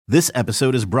This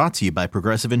episode is brought to you by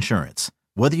Progressive Insurance.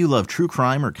 Whether you love true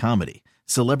crime or comedy,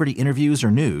 celebrity interviews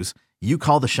or news, you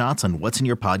call the shots on what's in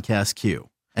your podcast queue.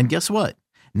 And guess what?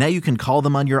 Now you can call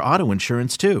them on your auto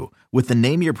insurance too with the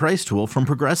Name Your Price tool from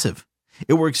Progressive.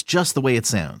 It works just the way it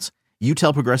sounds. You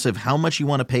tell Progressive how much you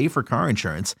want to pay for car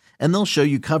insurance, and they'll show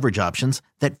you coverage options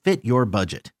that fit your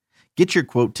budget. Get your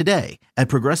quote today at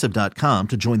Progressive.com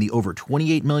to join the over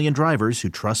 28 million drivers who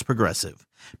trust Progressive.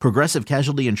 Progressive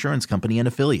Casualty Insurance Company and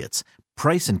Affiliates.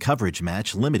 Price and coverage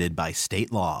match limited by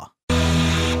state law.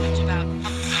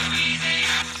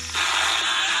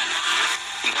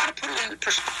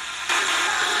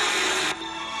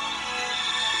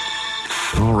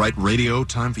 All right, radio,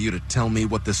 time for you to tell me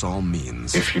what this all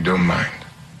means. If you don't mind,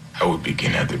 I will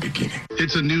begin at the beginning.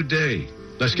 It's a new day.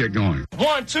 Let's get going.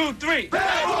 1, 2, 3.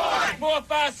 Bad boy. 4,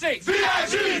 5, 6.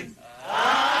 VIG.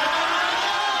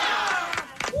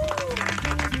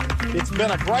 It's been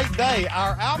a great day.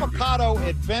 Our avocado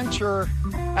adventure.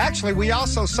 Actually, we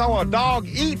also saw a dog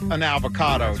eat an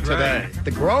avocado today. Right.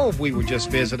 The Grove we were just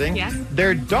visiting. Yes.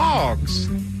 Their dogs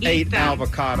ate them.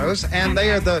 avocados, and they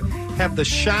are have the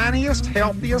shiniest,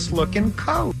 healthiest looking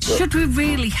coat. Should we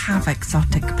really have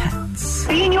exotic pets?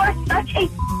 Bean, you are such a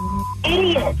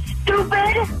idiot.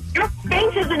 Stupid. Your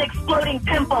face is an exploding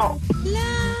pimple.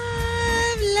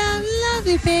 Love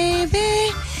you,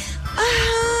 baby.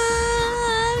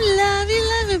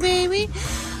 Love you, baby.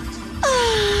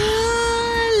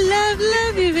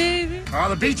 Love you, baby. Oh,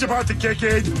 the beat's about to kick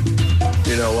in.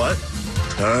 You know what?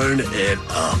 Turn it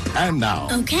up. And now,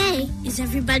 Okay, is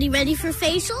everybody ready for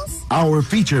facials? our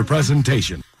feature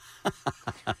presentation.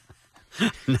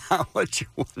 Now what you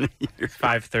want to hear.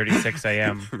 5:36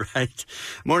 a.m. Right.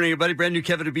 Morning, everybody. Brand new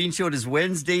Kevin and Bean Show. It is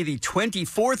Wednesday, the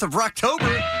 24th of October.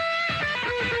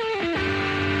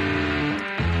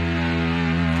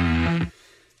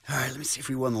 All right, let me see if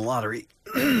we won the lottery.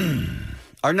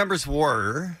 Our numbers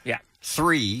were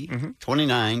 3,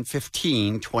 29,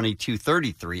 15, 22,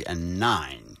 33, and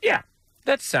 9. Yeah,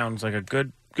 that sounds like a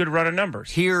good run of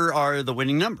numbers. Here are the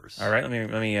winning numbers. All right, let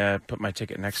me put my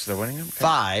ticket next to the winning number.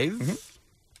 5.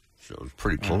 So it's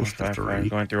pretty close to 3.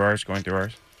 Going through ours.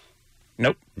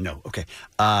 Nope. No. Okay.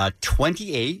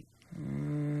 28.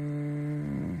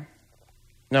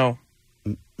 No.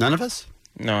 None of us?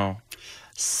 No.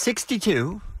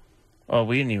 62. Oh,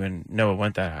 we didn't even know it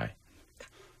went that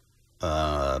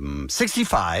high.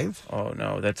 65. Oh,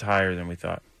 no, that's higher than we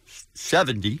thought.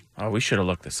 70. Oh, we should have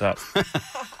looked this up.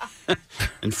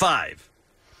 And 5.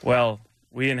 Well,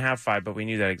 we didn't have 5, but we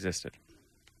knew that existed.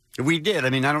 We did. I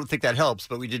mean, I don't think that helps,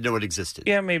 but we did know it existed.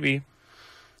 Yeah, maybe.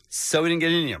 So we didn't get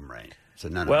any of them right. So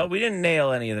none Well, of them. we didn't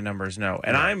nail any of the numbers, no.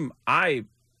 And I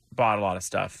bought a lot of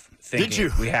stuff thinking Did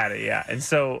you? we had it, yeah. And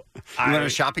so You went on a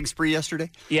shopping spree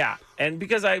yesterday? Yeah, and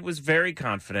because I was very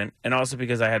confident, and also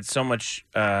because I had so much,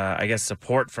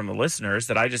 support from the listeners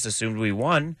that I just assumed we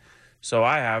won. So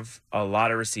I have a lot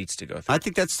of receipts to go through. I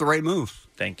think that's the right move.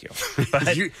 Thank you. But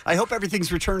I hope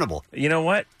everything's returnable. you know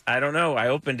what? I don't know. I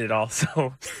opened it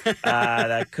also.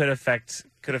 That could affect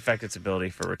its ability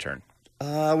for return.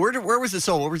 Where was it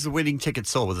sold? Where was the winning ticket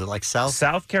sold? Was it like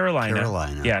South Carolina?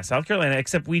 Carolina. Yeah, South Carolina.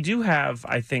 Except we do have,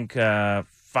 I think, 5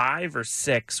 or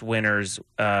 6 winners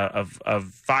of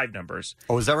 5 numbers.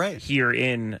 Oh, is that right? Here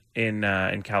in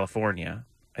California.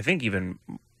 I think even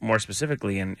more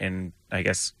specifically in I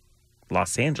guess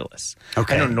Los Angeles.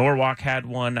 Okay. I know Norwalk had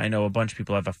one. I know a bunch of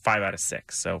people have a 5 out of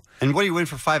 6. So. And what do you win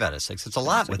for 5 out of 6? It's a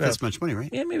lot with this much money, right?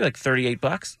 Yeah, maybe like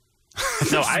 $38.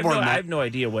 No, I have no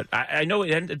idea what. I know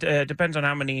it depends on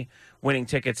how many winning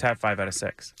tickets have 5 out of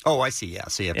 6. Oh, I see. Yeah,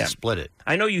 so you have to split it.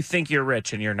 I know you think you're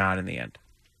rich and you're not in the end.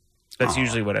 That's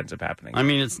usually what ends up happening. I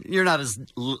mean, you're not as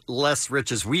less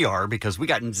rich as we are because we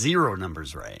got 0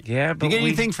 numbers right. Yeah, but you get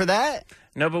anything for that?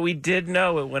 No, but we did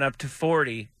know it went up to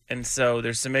 40, and so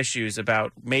there's some issues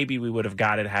about maybe we would have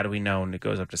got it had we known it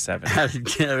goes up to 70.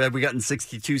 Have we gotten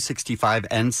 62, 65,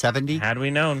 and 70? Had we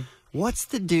known. What's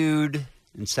the dude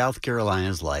in South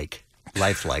Carolina's life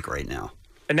like right now?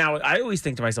 And now, I always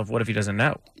think to myself, what if he doesn't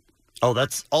know? Oh,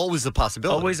 that's always a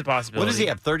possibility. Always a possibility. What does he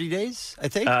have, 30 days, I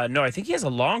think? No, I think he has a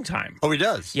long time. Oh, he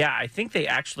does? Yeah, I think they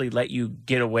actually let you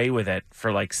get away with it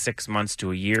for like 6 months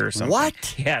to a year or something.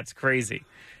 What? Yeah, it's crazy.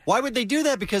 Why would they do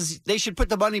that? Because they should put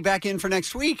the money back in for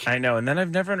next week. I know, and then I've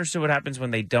never understood what happens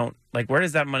when they don't. Like, where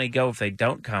does that money go if they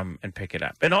don't come and pick it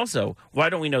up? And also, why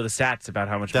don't we know the stats about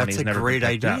how much money is never been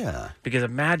picked up? That's a great idea. Because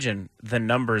imagine the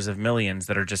numbers of millions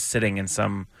that are just sitting in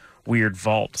some weird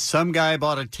vault. Some guy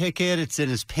bought a ticket. It's in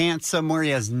his pants somewhere.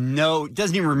 He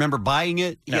doesn't even remember buying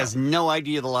it. He has no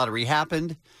idea the lottery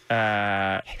happened.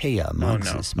 Hey,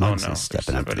 Muggs is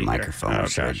stepping up to the microphone. What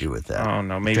should I do with that? Oh,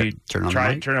 no. Maybe turn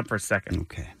up for a second.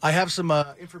 Okay. I have some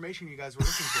information you guys were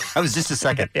looking for. That was just a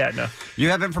second. Yeah, no. You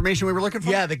have information we were looking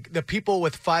for? Yeah, the people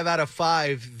with 5 out of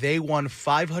 5, they won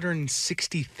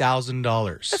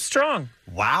 $560,000. That's strong.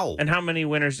 Wow. And how many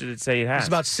winners did it say it has? It's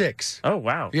about 6. Oh,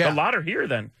 wow. Yeah. A lot are here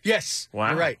then. Yes.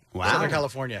 Wow. You're right. Wow. Southern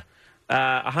California.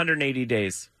 180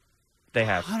 days they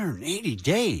have. 180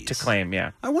 days? To claim,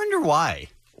 yeah. I wonder why.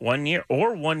 1 year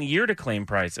or 1 year to claim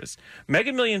prizes.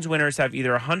 Mega Millions winners have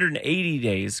either 180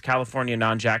 days, California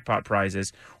non-jackpot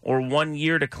prizes, or 1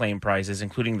 year to claim prizes,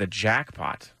 including the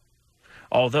jackpot.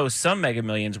 Although some Mega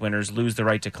Millions winners lose the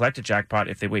right to collect a jackpot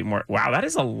if they wait more. Wow, that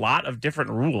is a lot of different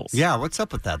rules. Yeah, what's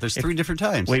up with that? There's 3 different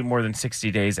times. Wait more than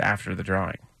 60 days after the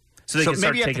drawing. So they can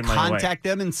start maybe you have taking to money contact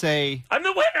them and say, I'm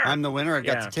the winner! I'm the winner. I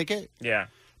got the ticket? Yeah.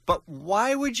 But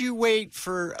why would you wait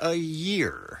for a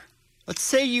year? Let's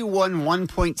say you won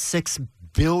 $1.6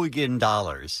 billion.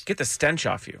 Get the stench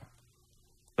off you.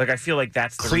 Like, I feel like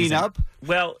that's the Clean reason. up?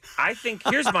 Well, I think,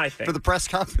 here's my thing. For the press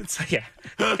conference? Yeah.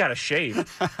 You got to shave.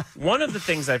 One of the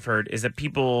things I've heard is that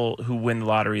people who win the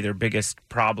lottery, their biggest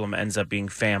problem ends up being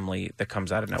family that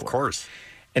comes out of nowhere. Of course.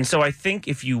 And so I think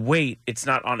if you wait, it's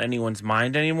not on anyone's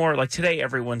mind anymore. Like today,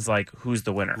 everyone's like, who's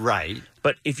the winner? Right.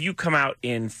 But if you come out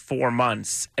in 4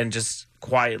 months and just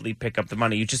quietly pick up the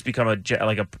money, you just become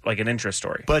like an interest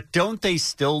story. But don't they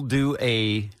still do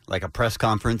a press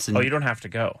conference? Oh, you don't have to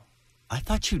go. I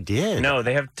thought you did. No,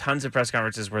 they have tons of press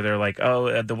conferences where they're like,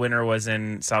 oh, the winner was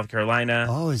in South Carolina.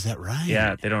 Oh, is that right?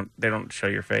 Yeah, they don't show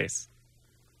your face.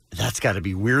 That's got to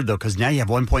be weird, though, because now you have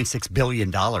 $1.6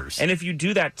 billion. And if you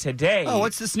do that today... Oh,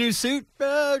 what's this new suit?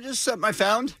 Just something I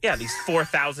found. Yeah, these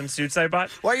 4,000 suits I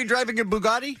bought. Why are you driving a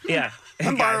Bugatti? Yeah.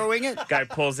 I'm borrowing it. Guy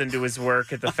pulls into his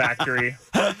work at the factory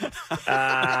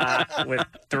with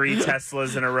 3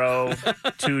 Teslas in a row,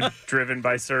 2 driven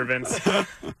by servants.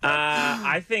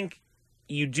 I think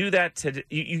you do that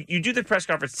you do the press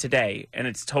conference today, and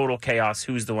it's total chaos.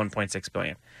 Who's the $1.6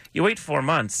 billion? You wait 4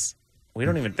 months. We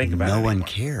don't even think about it. No one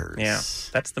cares. Yeah,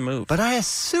 that's the move. But I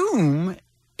assume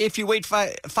if you wait 4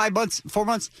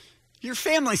 months, your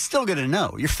family's still going to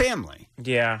know. Your family.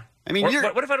 Yeah. I mean,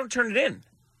 what if I don't turn it in?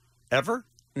 Ever?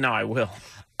 No, I will.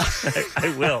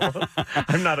 I will.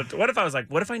 I'm not. What if I was like,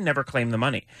 what if I never claim the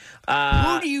money?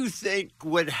 Who do you think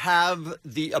would have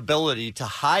the ability to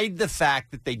hide the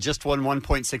fact that they just won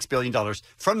 $1.6 billion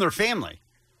from their family?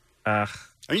 And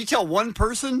you tell one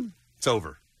person, it's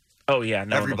over. Oh, yeah.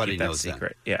 No, everybody that knows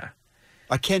secret. That. Yeah.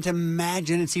 I can't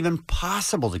imagine it's even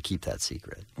possible to keep that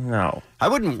secret. No. I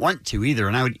wouldn't want to either,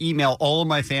 and I would email all of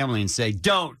my family and say,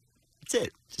 don't. That's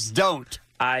it. Just don't.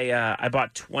 I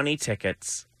bought 20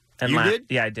 tickets. And you did?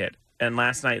 Yeah, I did. And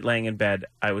last night, laying in bed,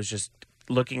 I was just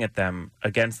looking at them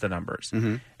against the numbers.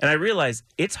 Mm-hmm. And I realized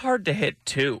it's hard to hit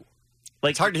 2.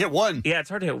 It's hard to hit 1. Yeah, it's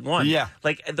hard to hit 1. Yeah.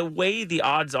 Like, the way the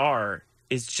odds are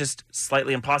is just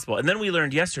slightly impossible. And then we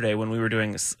learned yesterday when we were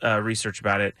doing research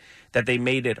about it that they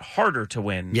made it harder to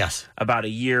win. Yes. About a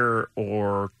year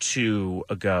or 2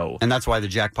 ago. And that's why the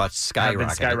jackpot's skyrocketing.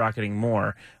 Have been skyrocketing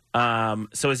more.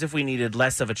 So as if we needed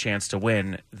less of a chance to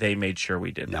win, they made sure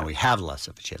we did. Now we have less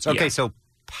of a chance. Okay, so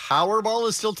Powerball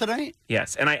is still tonight?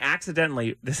 Yes, and I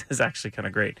accidentally, this is actually kind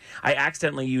of great, I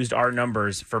accidentally used our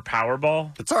numbers for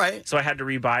Powerball. That's all right. So I had to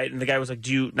rebuy it, and the guy was like,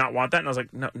 do you not want that? And I was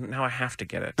like, no, now I have to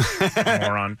get it,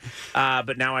 moron.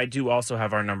 But now I do also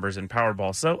have our numbers in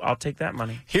Powerball, so I'll take that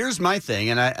money. Here's my thing,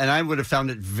 and I would have found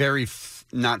it very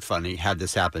not funny had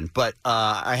this happened, but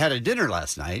I had a dinner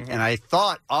last night, and I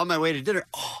thought on my way to dinner,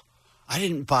 I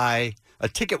didn't buy a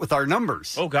ticket with our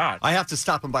numbers. Oh, God. I have to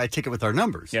stop and buy a ticket with our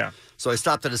numbers. Yeah. So I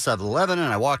stopped at a 7-Eleven,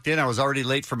 and I walked in. I was already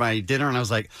late for my dinner, and I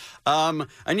was like,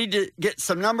 I need to get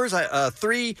some numbers,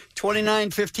 3,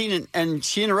 29, 15, and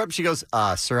she interrupts. She goes,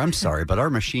 sir, I'm sorry, but our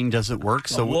machine doesn't work.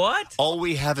 So what? All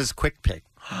we have is Quick Pick.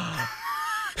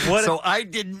 So I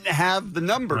didn't have the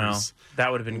numbers. No,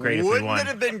 that would have been great if we won. Wouldn't it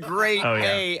have been great,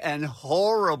 A, and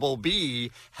horrible,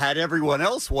 B, had everyone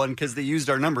else won because they used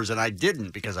our numbers, and I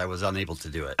didn't because I was unable to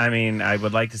do it. I mean, I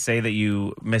would like to say that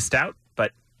you missed out,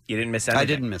 but you didn't miss anything. I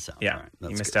didn't miss out. Yeah, right,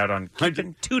 you missed out on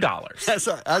keeping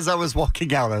 $2. As I was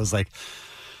walking out, I was like,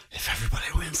 if everybody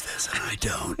wins this and I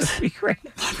don't, that'd be great.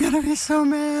 I'm going to be so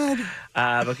mad.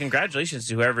 But congratulations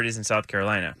to whoever it is in South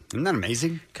Carolina. Isn't that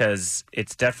amazing? Because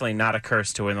it's definitely not a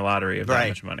curse to win the lottery of that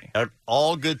much money.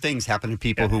 All good things happen to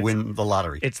people who win the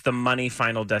lottery. It's the money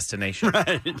final destination.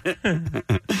 Right.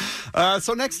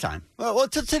 So next time. Well,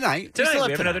 tonight. We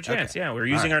have another chance. Okay. Yeah, we're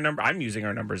using our number. I'm using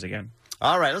our numbers again.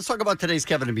 All right, let's talk about today's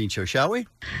Kevin and Bean Show, shall we?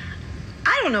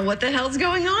 I don't know what the hell's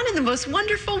going on in the most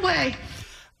wonderful way.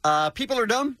 People are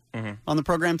dumb on the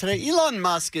program today. Elon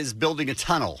Musk is building a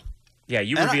tunnel. Yeah,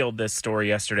 you revealed this story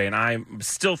yesterday, and I'm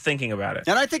still thinking about it.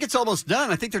 And I think it's almost done.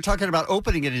 I think they're talking about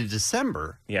opening it in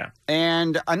December. Yeah.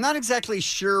 And I'm not exactly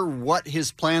sure what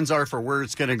his plans are for where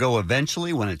it's going to go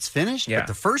eventually when it's finished. Yeah. But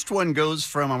the first one goes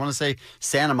from, I want to say,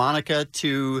 Santa Monica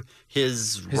to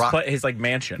his like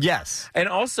mansion. Yes. And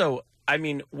also, I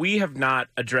mean, we have not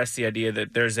addressed the idea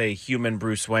that there's a human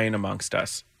Bruce Wayne amongst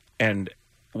us, and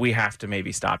we have to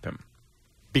maybe stop him.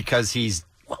 Because he's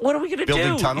what are we going to do?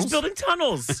 building tunnels? He's building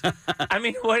tunnels. I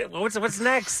mean, what's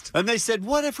next? And they said,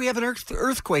 what if we have an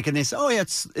earthquake? And they said, oh, yeah,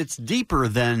 it's deeper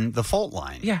than the fault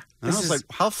line. Yeah. And I was like,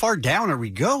 how far down are we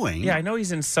going? Yeah, I know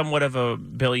he's in somewhat of a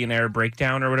billionaire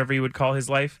breakdown or whatever you would call his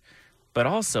life. But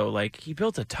also, like, he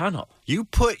built a tunnel. You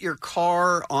put your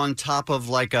car on top of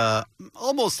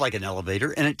almost like an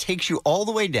elevator, and it takes you all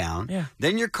the way down. Yeah.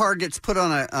 Then your car gets put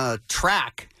on a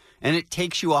track, and it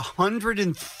takes you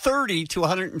 130 to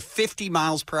 150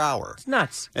 miles per hour. It's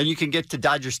nuts. And you can get to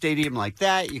Dodger Stadium like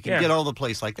that. You can get all the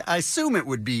place like that. I assume it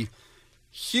would be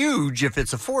huge if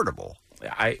it's affordable.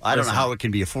 I don't know how it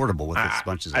can be affordable with as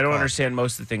much as it I don't costs. understand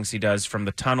most of the things he does, from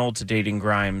the tunnel to dating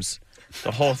Grimes.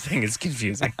 The whole thing is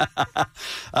confusing.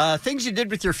 Things you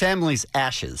did with your family's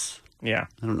ashes. Yeah.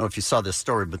 I don't know if you saw this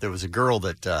story, but there was a girl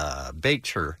that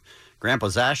baked her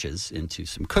grandpa's ashes into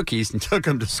some cookies and took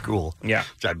them to school. Yeah.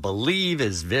 Which I believe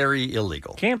is very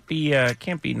illegal. Can't be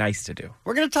nice to do.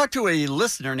 We're going to talk to a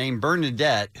listener named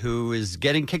Bernadette who is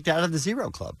getting kicked out of the Zero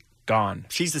Club. Gone.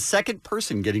 She's the second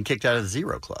person getting kicked out of the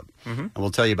Zero Club. And we'll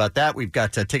tell you about that. We've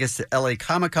got tickets to LA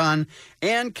Comic-Con,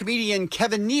 and comedian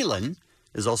Kevin Nealon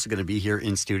is also going to be here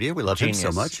in studio. We love him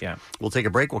so much. Yeah. We'll take a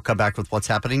break. We'll come back with what's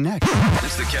happening next.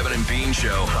 It's the Kevin and Bean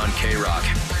Show on K-Rock.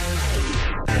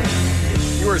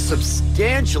 You are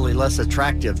substantially less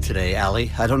attractive today,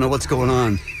 Allie. I don't know what's going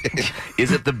on.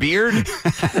 Is it the beard?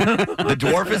 The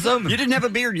dwarfism? You didn't have a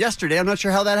beard yesterday. I'm not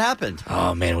sure how that happened.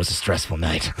 Oh, man, it was a stressful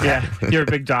night. Yeah, you're a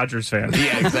big Dodgers fan.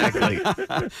 Yeah, exactly.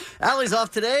 Allie's off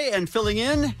today, and filling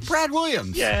in, Brad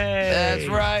Williams. Yay! That's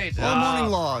right. All morning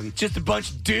long. Just a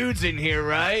bunch of dudes in here,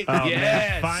 right? Oh, yeah,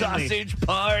 man, finally. sausage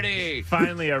party.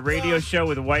 Finally, a radio show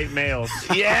with white males.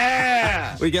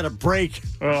 Yeah. We got a break.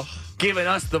 Oh. Giving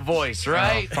us the voice,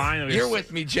 right? Oh, finally. You're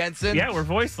with me, Jensen. Yeah, we're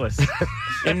voiceless.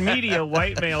 In media,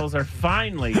 white males are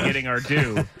finally getting our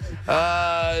due.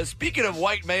 Speaking of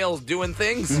white males doing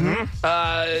things,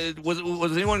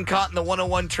 was anyone caught in the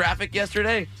 101 traffic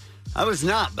yesterday? I was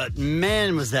not, but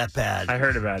man, was that bad. I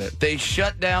heard about it. They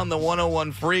shut down the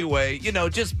 101 freeway,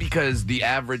 just because the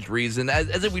average reason,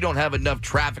 as if we don't have enough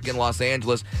traffic in Los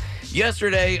Angeles.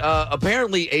 Yesterday,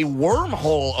 apparently a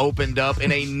wormhole opened up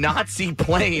and a Nazi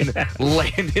plane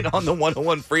landed on the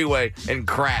 101 freeway and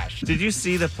crashed. Did you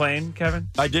see the plane, Kevin?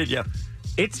 I did, yeah.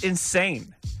 It's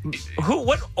insane.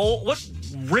 What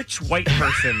rich white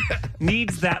person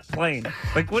needs that plane?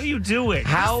 Like, what are you doing?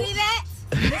 How? You see that?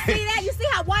 You see that? You see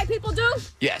how white people do?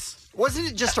 Yes. Wasn't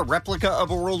it just a replica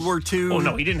of a World War II? Oh,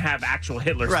 no, he didn't have actual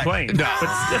Hitler's plane. No.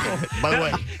 But still.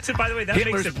 By the way, that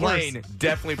Hitler's makes it plane worse.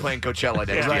 definitely playing Coachella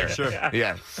next year. Sure.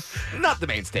 Yeah. Not the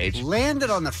main stage. Landed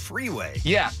on the freeway.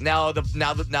 Yeah. Now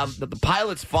the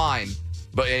pilot's fine,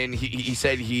 but he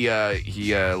said he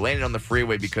landed on the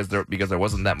freeway because there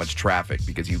wasn't that much traffic,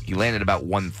 because he landed about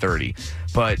 1:30.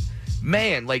 But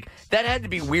man, like, that had to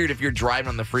be weird if you're driving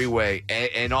on the freeway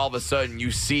and all of a sudden you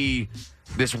see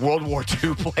this World War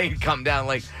II plane come down,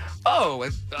 like,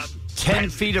 10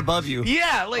 feet above you.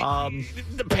 Yeah, like,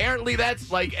 apparently that's,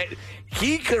 like,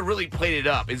 he could have really played it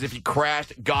up as if he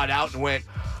crashed, got out, and went,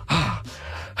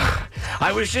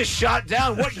 I was just shot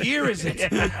down. What year is it?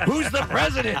 Who's the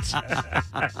president?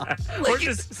 Or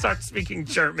just start speaking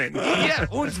German. Yeah,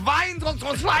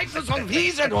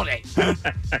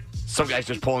 some guy's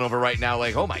just pulling over right now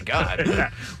like, oh, my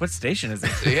God. What station is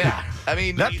it? Yeah. I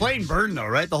mean, that plane burned, though,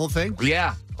 right? The whole thing?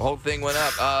 Yeah. The whole thing went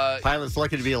up. Pilot's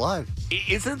lucky to be alive.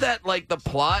 Isn't that like the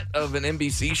plot of an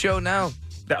NBC show now?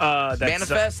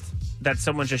 Manifest? That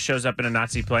someone just shows up in a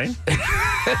Nazi plane?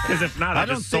 Because if not, I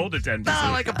just sold it to NBC.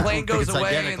 No, like a plane goes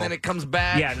away and then it comes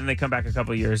back. Yeah, and then they come back a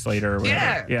couple years later or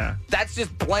whatever. Yeah. That's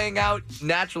just playing out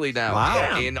naturally now.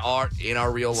 Wow. In our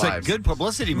real it's lives. It's a good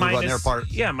publicity move on their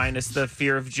part. Yeah, minus the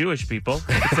fear of Jewish people.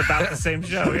 It's about the same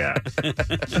show, yeah.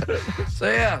 So,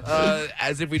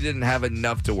 as if we didn't have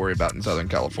enough to worry about in Southern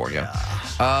California.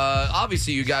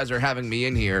 Obviously, you guys are having me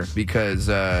in here because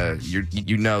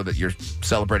you know that you're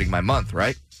celebrating my month,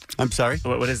 right? I'm sorry?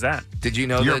 What is that? Did you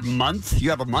know Your that month? You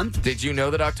have a month? Did you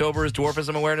know that October is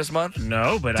Dwarfism Awareness Month?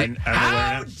 No, but I'm aware How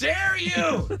now. dare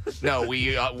you? No,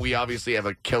 we obviously have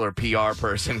a killer PR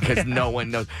person because no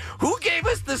one knows. Who gave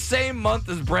us the same month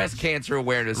as Breast Cancer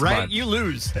Awareness Right, Month? you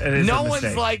lose. No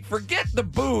one's like, forget the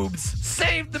boobs,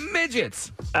 save the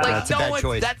midgets. That's a bad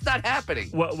choice. That's not happening.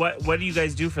 What do you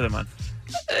guys do for the month?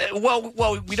 Well,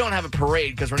 we don't have a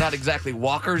parade because we're not exactly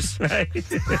walkers. Right.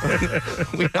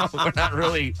 We're not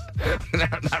really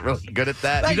good at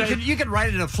that. Well, you can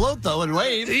ride in a float, though, and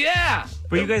wave. Yeah.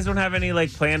 But you guys don't have any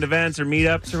like planned events or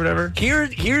meetups or whatever?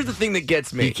 Here's the thing that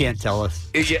gets me. You can't tell us.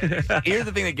 Here's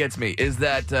the thing that gets me is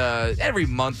that every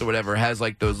month or whatever has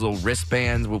like those little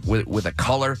wristbands with a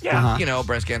color. Yeah. Uh-huh. You know,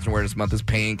 Breast Cancer Awareness Month is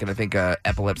pink, and I think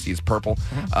epilepsy is purple.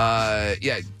 Yeah.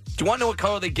 Do you want to know what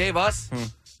color they gave us?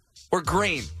 We're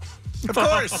green. Of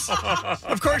course.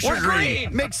 Of course you're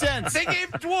green. Makes sense. They gave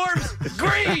dwarves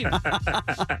green.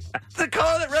 The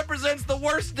color that represents the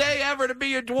worst day ever to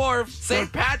be a dwarf,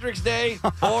 St. Patrick's Day,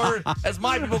 or as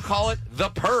my people call it, the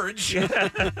Purge.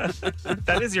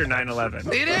 That is your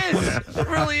 9/11. It is. It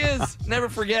really is. Never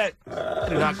forget.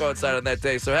 Do not go outside on that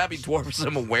day. So happy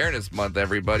Dwarfism Awareness Month,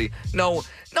 everybody. No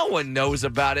one knows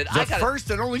about it. The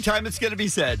first and only time it's going to be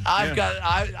said. I've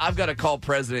got to call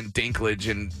President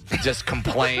Dinklage and just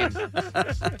complain.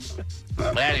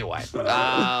 But anyway,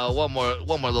 one more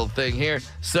little thing here.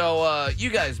 So you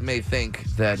guys may think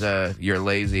that you're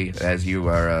lazy as you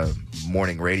are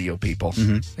morning radio people.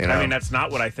 Mm-hmm. You know? I mean, that's not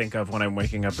what I think of when I'm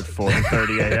waking up at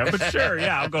 4:30 a.m. But sure,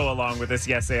 yeah, I'll go along with this.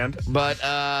 Yes, and. But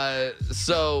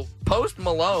so Post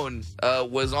Malone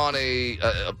was on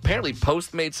apparently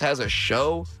Postmates has a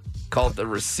show called The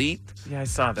Receipt. Yeah, I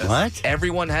saw this. What?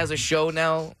 Everyone has a show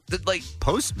now. Like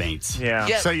Postmates. Yeah.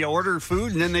 So you order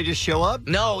food and then they just show up?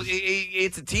 No,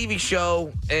 it's a TV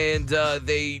show, and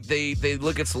they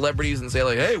look at celebrities and say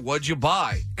like, "Hey, what'd you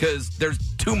buy?" Because there's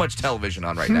too much television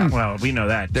on right now. Well, we know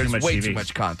that. There's way TV. too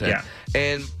much content. Yeah.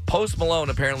 And Post Malone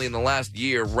apparently in the last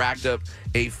year racked up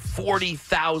a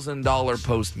 $40,000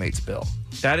 Postmates bill.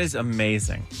 That is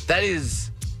amazing. That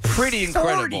is pretty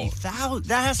incredible. $40,000?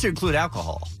 That has to include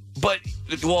alcohol. But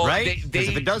well, right? Because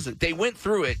if it doesn't, they went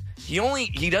through it.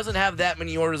 He doesn't have that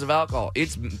many orders of alcohol.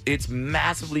 It's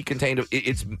massively contained.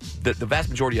 It's the vast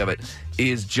majority of it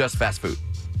is just fast food.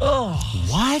 Oh,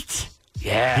 what?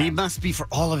 Yeah, he must be for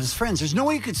all of his friends. There's no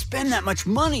way you could spend that much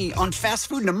money on fast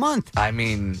food in a month. I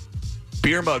mean,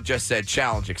 Beer Mug just said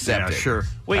challenge accepted. Yeah, sure.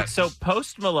 Wait, so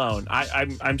Post Malone,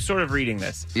 I'm sort of reading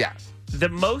this. Yeah. The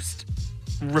most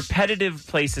repetitive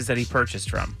places that he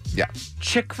purchased from. Yeah.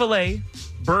 Chick-fil-A,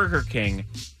 Burger King,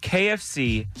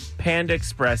 KFC, Panda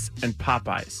Express, and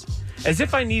Popeyes. As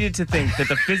if I needed to think that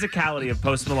the physicality of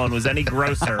Post Malone was any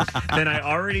grosser than I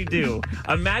already do.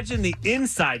 Imagine the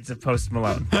insides of Post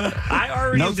Malone. I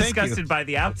already am disgusted by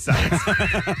the outsides.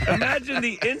 Imagine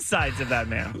the insides of that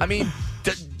man. I mean,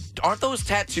 aren't those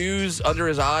tattoos under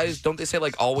his eyes? Don't they say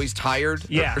like always tired?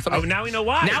 Yeah. Or something? Oh, now we know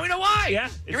why. Now we know why. Yeah.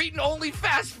 You're eating only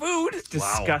fast food.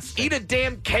 Disgusting. Eat a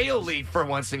damn kale leaf for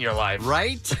once in your life.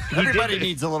 Right? Everybody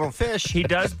needs a little fish. He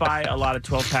does buy a lot of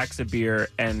 12 packs of beer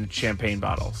and champagne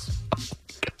bottles.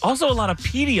 Also a lot of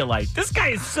Pedialyte. This guy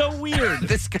is so weird.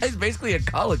 This guy's basically a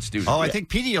college student. Oh, I think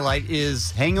Pedialyte is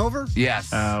hangover?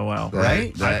 Yes. Oh, well.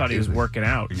 Right? I thought he was working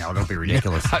out. No, don't be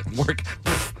ridiculous. Work.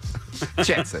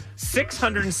 Jansen.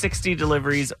 660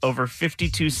 deliveries over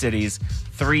 52 cities,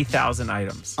 3,000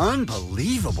 items.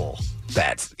 Unbelievable.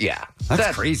 That's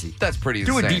crazy. That's pretty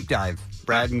Do insane. a deep dive,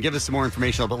 Brad, and give us some more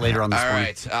information a little bit later on this All one.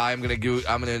 right, I'm gonna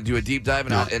do a deep dive,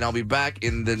 and I'll be back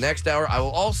in the next hour. I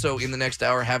will also in the next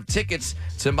hour have tickets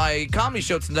to my comedy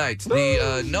show tonight,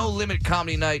 the No Limit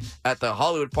Comedy Night at the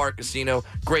Hollywood Park Casino.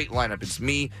 Great lineup. It's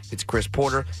me, it's Chris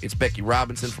Porter, it's Becky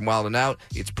Robinson from Wild 'N Out,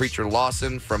 it's Preacher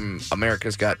Lawson from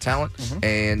America's Got Talent,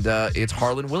 and it's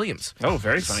Harlan Williams. Oh,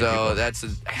 very funny. So people. that's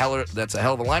a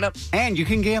hell of a lineup, And you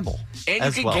can gamble. and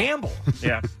as you can well. gamble,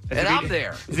 Yeah. and I'm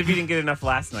there. As if you didn't get enough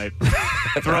last night.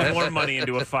 Throw more money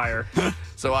into a fire.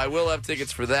 So I will have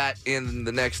tickets for that in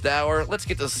the next hour. Let's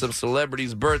get to some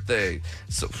celebrities' birthday.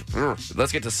 So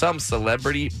let's get to some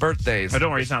celebrity birthdays. Oh,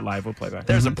 don't worry, it's not live. We'll play back.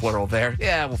 There's a plural there.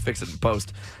 Yeah, we'll fix it in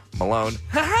post. Malone.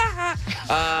 Get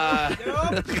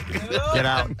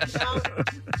out.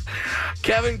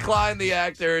 Kevin Kline, the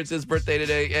actor, it's his birthday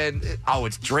today. And,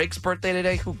 it's Drake's birthday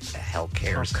today? Who the hell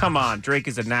cares? Oh, come on. Drake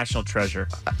is a national treasure.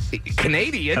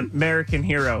 Canadian? American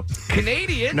hero.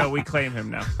 Canadian? No, we claim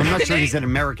him now. I'm not sure he's an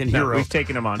American No, hero. we've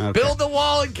taken him on. Okay. Build the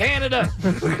wall in Canada.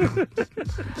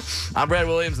 I'm Brad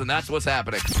Williams, and that's what's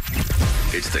happening.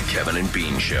 It's the Kevin and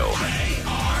Bean Show.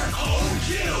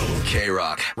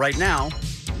 K-Rock. Right now,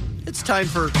 it's time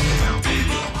for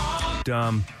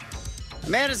Dumb. A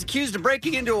man is accused of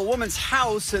breaking into a woman's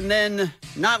house and then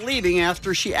not leaving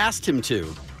after she asked him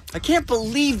to. I can't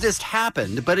believe this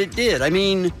happened, but it did. I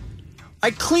mean,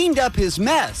 I cleaned up his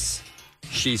mess,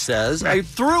 she says. I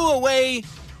threw away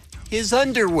his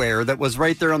underwear that was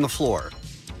right there on the floor.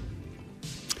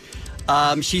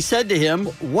 She said to him,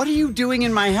 "What are you doing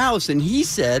in my house?" And he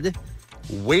said,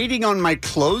 "Waiting on my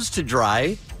clothes to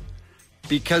dry,"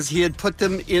 because he had put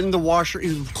them in the washer,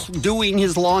 doing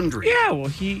his laundry. Yeah,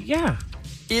 well,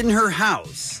 in her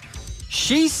house.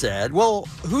 She said, "Well,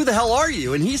 who the hell are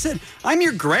you?" And he said, "I'm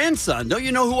your grandson. Don't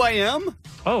you know who I am?"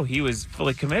 Oh, he was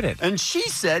fully committed. And she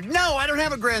said, "No, I don't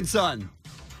have a grandson."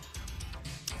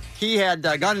 He had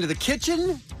gone into the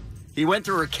kitchen. He went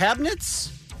through her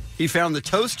cabinets. He found the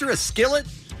toaster, a skillet,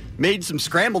 made some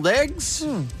scrambled eggs,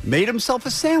 made himself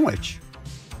a sandwich.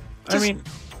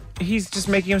 He's just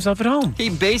making himself at home. He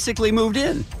basically moved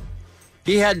in.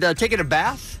 He had taken a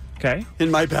bath. Okay. In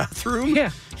my bathroom.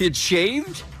 Yeah. He had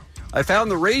shaved. I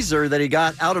found the razor that he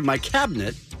got out of my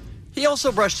cabinet. He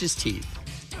also brushed his teeth.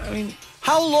 I mean,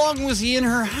 how long was he in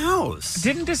her house?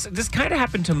 Didn't this kind of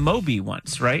happen to Moby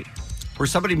once, right? Where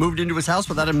somebody moved into his house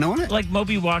without him knowing it? Like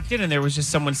Moby walked in and there was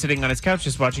just someone sitting on his couch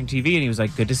just watching TV and he was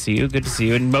like, "Good to see you, good to see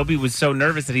you." And Moby was so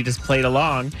nervous that he just played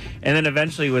along and then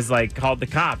eventually was like, called the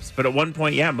cops. But at one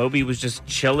point, Moby was just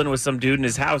chilling with some dude in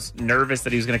his house, nervous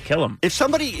that he was going to kill him. If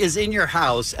somebody is in your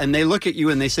house and they look at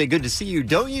you and they say, "Good to see you,"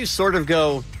 don't you sort of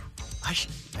go,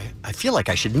 I feel like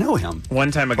I should know him.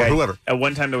 One time whoever. At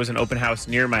one time there was an open house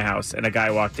near my house and a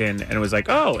guy walked in and was like,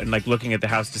 "Oh," and like looking at the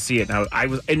house to see it. And I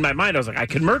was in my mind, I was like, I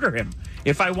could murder him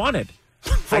if I wanted.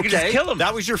 I could just kill him.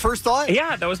 That was your first thought?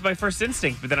 Yeah, that was my first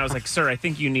instinct. But then I was like, "Sir, I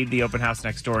think you need the open house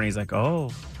next door." And he's like,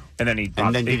 "Oh." And then he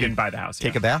didn't buy the house.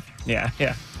 Take a bath? Yeah.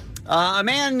 A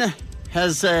man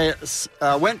has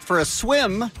went for a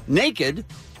swim naked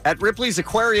at Ripley's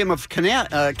Aquarium of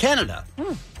Canada.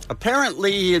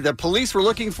 Apparently, the police were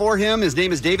looking for him. His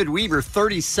name is David Weaver,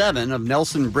 37, of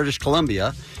Nelson, British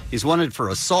Columbia. He's wanted for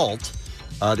assault.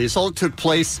 The assault took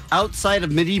place outside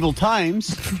of medieval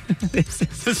times.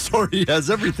 This story has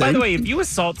everything. By the way, if you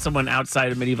assault someone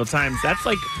outside of medieval times, that's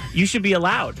like, you should be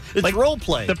allowed. It's like role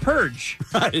play. The Purge.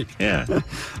 Right. Yeah.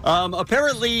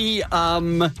 Apparently,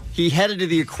 he headed to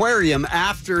the aquarium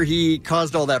after he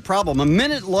caused all that problem. A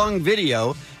minute-long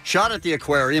video shot at the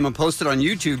aquarium and posted on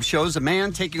YouTube shows a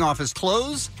man taking off his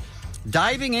clothes,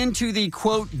 diving into the,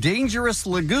 quote, dangerous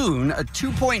lagoon, a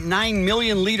 2.9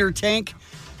 million liter tank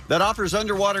that offers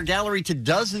underwater gallery to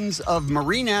dozens of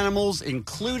marine animals,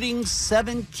 including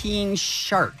 17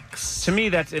 sharks. To me,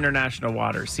 that's international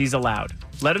waters. He's allowed.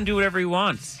 Let him do whatever he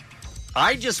wants.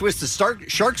 I just wish the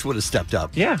sharks would have stepped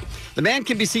up. Yeah. The man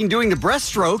can be seen doing the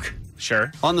breaststroke.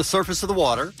 Sure. On the surface of the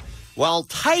water, while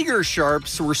tiger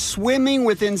sharks were swimming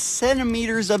within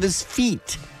centimeters of his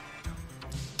feet.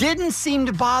 Didn't seem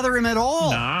to bother him at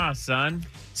all. Nah, son.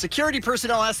 Security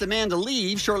personnel asked the man to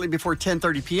leave shortly before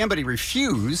 10:30 p.m., but he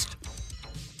refused.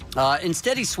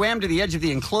 Instead, he swam to the edge of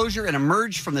the enclosure and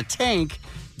emerged from the tank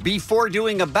before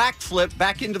doing a backflip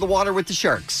back into the water with the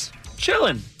sharks.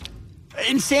 Chilling.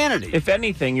 Insanity. If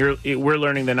anything, we're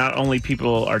learning that not only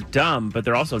people are dumb, but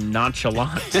they're also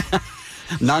nonchalant.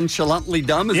 Nonchalantly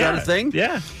dumb? Is that a thing?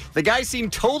 Yeah. The guy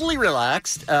seemed totally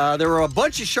relaxed. There were a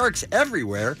bunch of sharks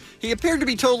everywhere. He appeared to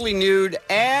be totally nude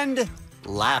and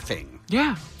laughing.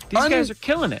 Yeah. These guys are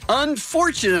killing it.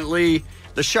 Unfortunately,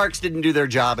 the sharks didn't do their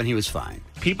job and he was fine.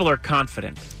 People are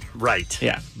confident. Right.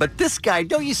 Yeah. But this guy,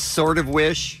 don't you sort of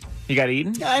wish? He got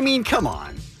eaten? I mean, come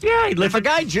on. Yeah. If a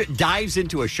guy dives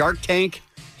into a shark tank,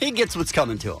 he gets what's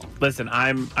coming to him. Listen,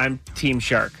 I'm team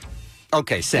shark.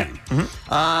 Okay, same.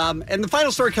 Mm-hmm. And the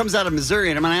final story comes out of Missouri,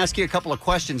 and I'm going to ask you a couple of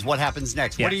questions. What happens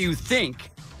next? Yes. What do you think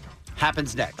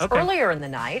happens next? Okay. Earlier in the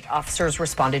night, officers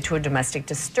responded to a domestic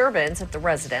disturbance at the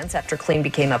residence after Kleen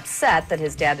became upset that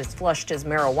his dad has flushed his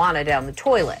marijuana down the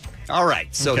toilet. All right,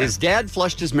 so his dad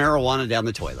flushed his marijuana down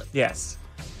the toilet. Yes.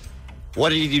 What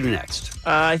did he do next?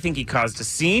 I think he caused a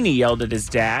scene. He yelled at his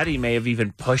dad. He may have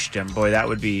even pushed him. Boy, that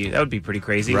would be pretty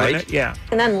crazy, right? Wouldn't it? Yeah.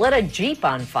 And then lit a Jeep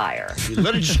on fire. He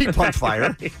lit a Jeep on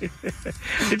fire.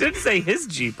 It didn't say his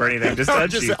Jeep or anything, just a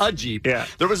Jeep. A Jeep. Yeah.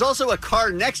 There was also a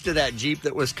car next to that Jeep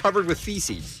that was covered with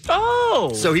feces.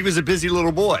 Oh. So he was a busy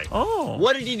little boy. Oh.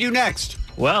 What did he do next?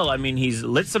 Well, I mean, he's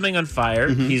lit something on fire.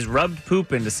 Mm-hmm. He's rubbed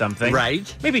poop into something.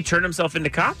 Right. Maybe turned himself into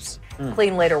cops.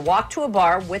 Kleen later walked to a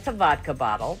bar with a vodka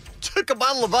bottle. Took a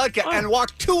bottle of vodka and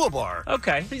walked to a bar.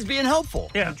 Okay. He's being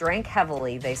helpful. Yeah. He drank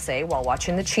heavily, they say, while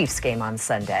watching the Chiefs game on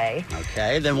Sunday.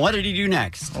 Okay, then what did he do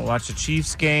next? We'll watch the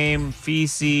Chiefs game,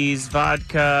 feces,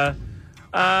 vodka.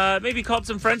 Maybe called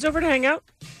some friends over to hang out.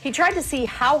 He tried to see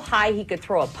how high he could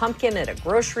throw a pumpkin at a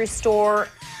grocery store.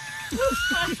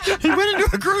 He went into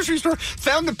a grocery store,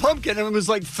 found the pumpkin, and was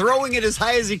like throwing it as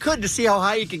high as he could to see how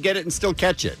high he could get it and still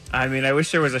catch it. I mean, I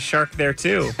wish there was a shark there,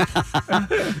 too.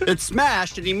 It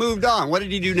smashed, and he moved on. What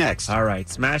did he do next? All right,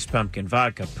 smashed pumpkin,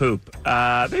 vodka, poop.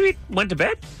 Maybe went to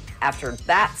bed? After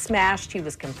that smashed, he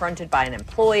was confronted by an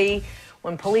employee.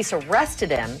 When police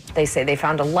arrested him, they say they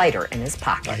found a lighter in his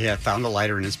pocket. Yeah, found a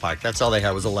lighter in his pocket. That's all they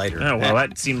had was a lighter. Oh, well,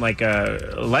 that seemed like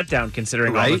a letdown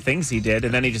considering all the things he did,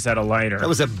 and then he just had a lighter. That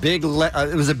was a big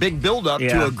it was a big build-up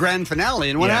to a grand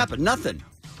finale, and what happened? Nothing.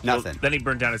 Well, then he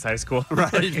burned down his high school.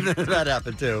 Right, that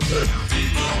happened too.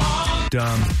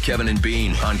 Dumb. Kevin and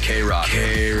Bean on K-Rock.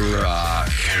 K-Rock.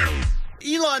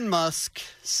 Elon Musk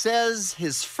says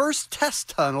his first test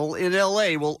tunnel in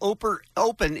L.A. will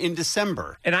open in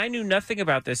December. And I knew nothing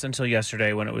about this until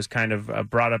yesterday when it was kind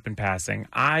of brought up in passing.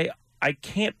 I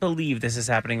can't believe this is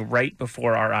happening right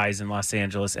before our eyes in Los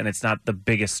Angeles, and it's not the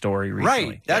biggest story recently.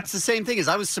 Right. That's the same thing as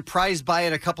I was surprised by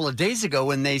it a couple of days ago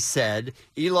when they said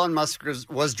Elon Musk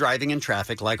was driving in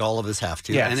traffic like all of us have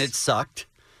to, and it sucked.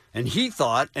 And he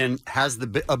thought, and has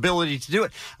the ability to do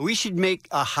it, we should make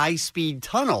a high-speed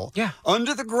tunnel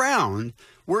under the ground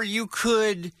where you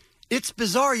could, it's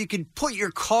bizarre, you could put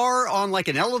your car on like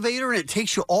an elevator and it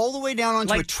takes you all the way down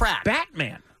onto a track.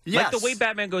 Batman. Yes. Like the way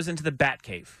Batman goes into the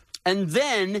Batcave. And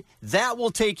then that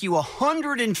will take you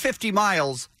 150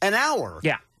 miles an hour.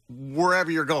 Yeah.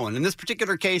 Wherever you're going. In this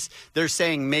particular case, they're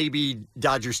saying maybe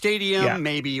Dodger Stadium,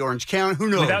 maybe Orange County, who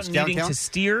knows? Without needing downtown? to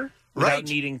steer. Without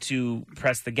needing to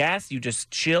press the gas, you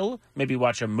just chill, maybe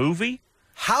watch a movie.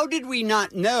 How did we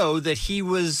not know that he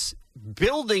was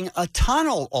building a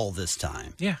tunnel all this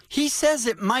time? Yeah. He says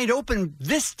it might open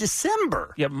this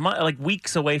December. Yeah, like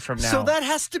weeks away from now. So that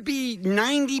has to be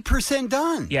 90%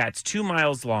 done. Yeah, it's 2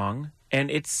 miles long,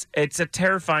 and it's a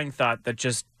terrifying thought that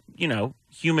just,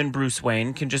 human Bruce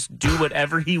Wayne can just do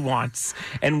whatever he wants,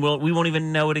 and we won't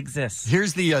even know it exists.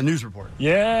 Here's the news report.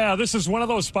 Yeah, this is one of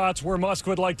those spots where Musk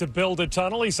would like to build a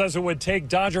tunnel. He says it would take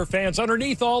Dodger fans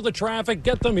underneath all the traffic,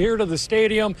 get them here to the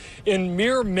stadium in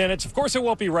mere minutes. Of course, it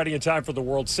won't be ready in time for the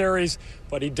World Series,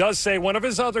 but he does say one of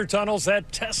his other tunnels,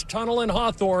 that test tunnel in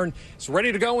Hawthorne, is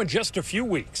ready to go in just a few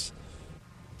weeks.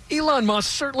 Elon Musk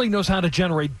certainly knows how to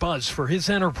generate buzz for his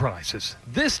enterprises.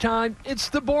 This time, it's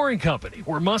the Boring Company,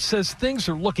 where Musk says things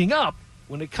are looking up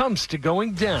when it comes to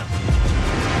going down.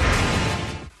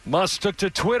 Musk took to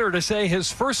Twitter to say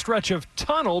his first stretch of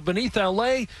tunnel beneath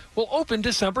L.A. will open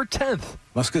December 10th.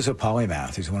 Musk is a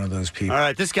polymath. He's one of those people. All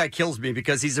right, this guy kills me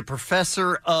because he's a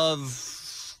professor of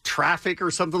traffic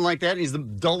or something like that. He's the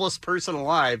dullest person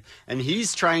alive, and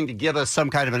he's trying to give us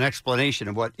some kind of an explanation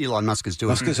of what Elon Musk is doing.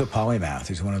 Musk is a polymath.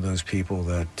 He's one of those people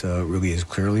that really is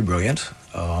clearly brilliant,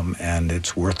 and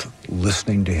it's worth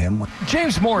listening to him.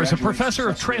 James Moore is a professor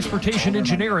of transportation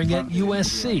engineering at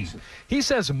USC. He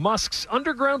says Musk's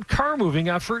underground car moving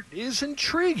effort is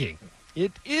intriguing.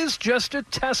 It is just a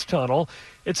test tunnel.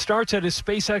 It starts at his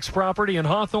SpaceX property in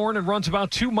Hawthorne and runs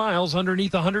about 2 miles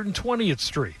underneath 120th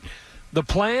Street. The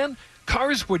plan?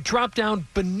 Cars would drop down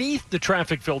beneath the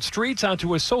traffic-filled streets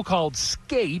onto a so-called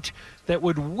skate that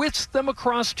would whisk them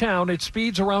across town at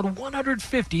speeds around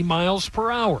 150 miles per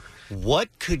hour. What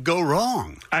could go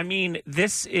wrong? I mean,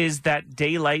 this is that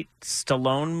Daylight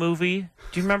Stallone movie.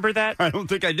 Do you remember that? I don't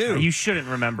think I do. You shouldn't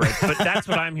remember it, but that's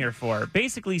what I'm here for.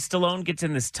 Basically, Stallone gets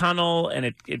in this tunnel,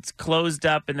 and it's closed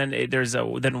up, and then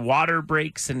then water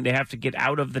breaks, and they have to get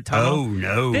out of the tunnel. Oh,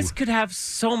 no. This could have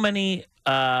so many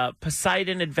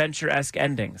Poseidon Adventure-esque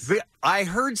endings. I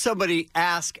heard somebody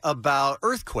ask about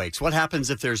earthquakes. What happens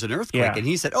if there's an earthquake? Yeah. And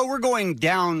he said, we're going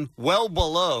down well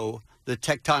below the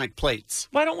tectonic plates.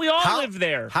 Why don't we all live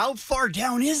there? How far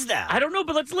down is that? I don't know,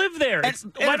 but let's live there.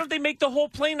 Why don't they make the whole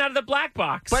plane out of the black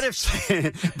box? But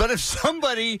if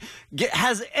somebody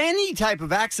has any type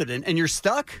of accident and you're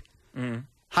stuck,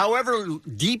 however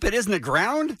deep it is in the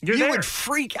ground, you would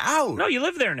freak out. No, you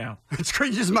live there now. It's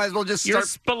crazy. You just might as well just You're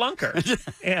start. a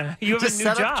spelunker. Yeah, you have just a new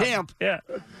set job. up camp. Yeah.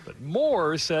 But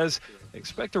Moore says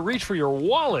expect to reach for your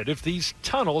wallet if these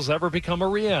tunnels ever become a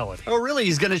reality. Oh, really?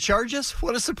 He's going to charge us?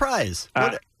 What a surprise.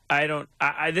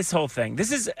 This whole thing.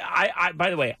 This is, by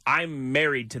the way, I'm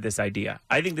married to this idea.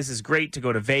 I think this is great to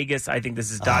go to Vegas. I think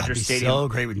this is Dodger Stadium. So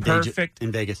great with Perfect.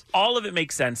 in Vegas. All of it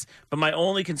makes sense. But my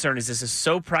only concern is this is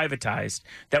so privatized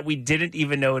that we didn't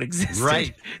even know it existed.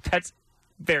 Right. That's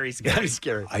very scary. Very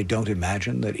scary. I don't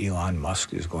imagine that Elon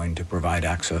Musk is going to provide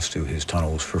access to his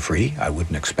tunnels for free. I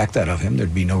wouldn't expect that of him.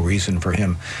 There'd be no reason for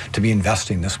him to be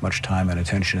investing this much time and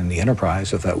attention in the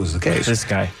enterprise if that was the case. This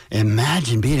guy.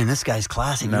 Imagine being in this guy's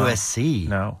class at USC.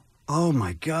 No. Oh,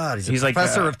 my God. He's He's a like,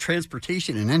 professor of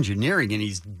transportation and engineering, and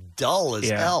he's dull as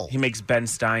hell. He makes Ben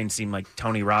Stein seem like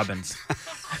Tony Robbins.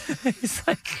 He's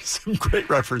like some great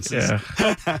references.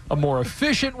 Yeah. A more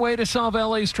efficient way to solve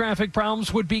LA's traffic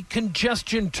problems would be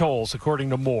congestion tolls, according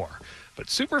to Moore. But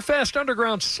super fast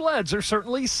underground sleds are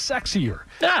certainly sexier.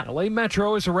 LA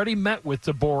Metro has already met with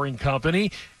the Boring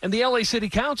Company, and the LA City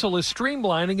Council is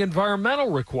streamlining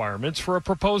environmental requirements for a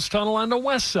proposed tunnel on the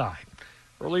west side.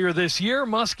 Earlier this year,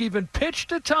 Musk even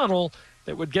pitched a tunnel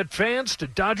that would get fans to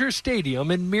Dodger Stadium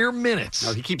in mere minutes.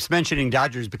 No, he keeps mentioning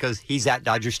Dodgers because he's at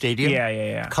Dodger Stadium.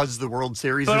 Yeah. Because the World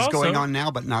Series is going on now,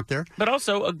 but not there. But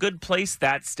also a good place,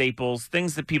 that Staples,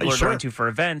 things that people are going to for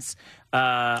events.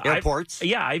 Airports.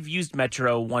 I've used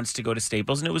Metro once to go to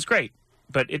Staples, and it was great.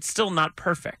 But it's still not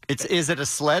perfect. Is it a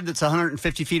sled that's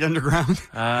 150 feet underground?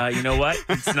 You know what?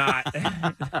 It's not.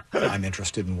 I'm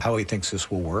interested in how he thinks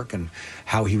this will work and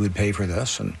how he would pay for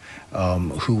this and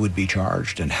who would be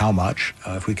charged and how much.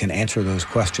 If we can answer those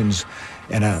questions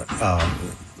in a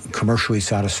commercially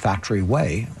satisfactory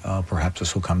way, perhaps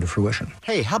this will come to fruition.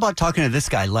 Hey, how about talking to this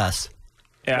guy, Les?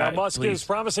 Now, Musk is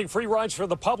promising free rides for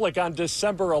the public on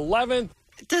December 11th.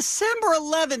 December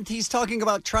 11th, he's talking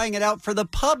about trying it out for the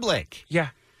public. Yeah.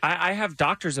 I have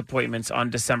doctor's appointments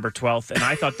on December 12th, and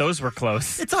I thought those were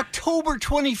close. It's October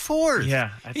 24th.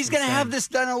 Yeah. He's going to have this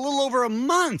done a little over a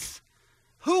month.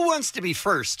 Who wants to be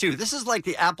first, too? This is like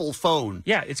the Apple phone.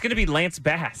 Yeah, it's going to be Lance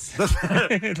Bass.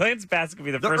 Lance Bass could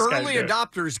be the first guy to do it. The early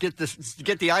adopters get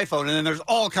the iPhone, and then there's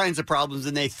all kinds of problems,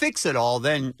 and they fix it all.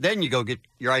 Then you go get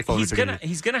your iPhone.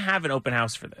 He's gonna have an open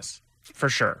house for this, for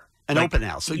sure. An open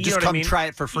house. So just come try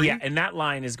it for free? Yeah, and that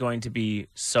line is going to be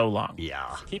so long.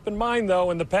 Yeah. Keep in mind,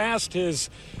 though, in the past, his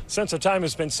sense of time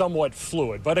has been somewhat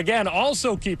fluid. But again,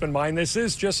 also keep in mind, this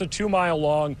is just a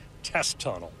 2-mile-long test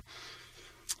tunnel.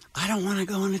 I don't want to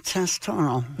go in a test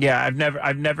tunnel. Yeah,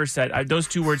 I've never said those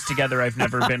two words together. I've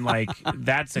never been like,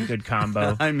 that's a good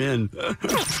combo. I'm in.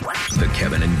 The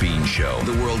Kevin and Bean Show,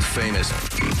 the world famous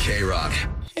K-Rock.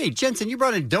 Hey, Jensen, you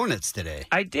brought in donuts today.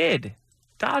 I did.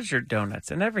 Dodger donuts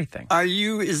and everything.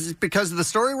 Is it because of the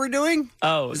story we're doing?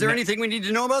 Oh. Is there anything we need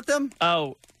to know about them?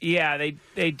 Oh, yeah,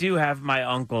 they do have my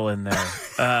uncle in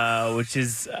there, which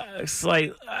is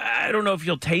slight. I don't know if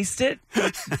you'll taste it,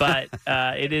 but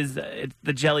the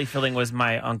jelly filling was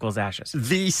my uncle's ashes.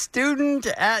 The student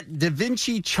at Da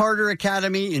Vinci Charter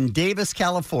Academy in Davis,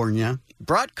 California,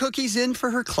 brought cookies in for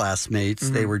her classmates.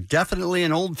 Mm-hmm. They were definitely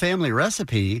an old family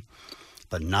recipe,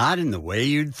 but not in the way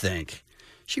you'd think.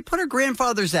 She put her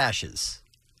grandfather's ashes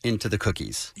into the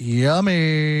cookies.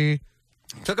 Yummy.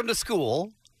 Took them to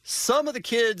school. Some of the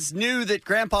kids knew that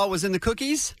Grandpa was in the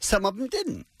cookies. Some of them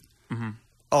didn't. Mm-hmm.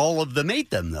 All of them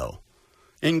ate them, though,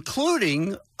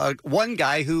 including one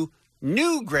guy who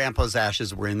knew Grandpa's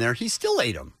ashes were in there. He still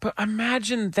ate them. But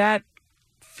imagine that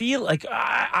feel like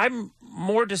I'm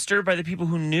more disturbed by the people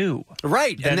who knew.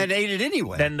 Right, and then ate it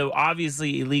anyway. Than the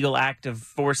obviously illegal act of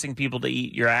forcing people to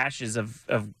eat your ashes of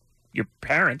your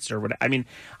parents or what. I mean,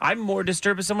 I'm more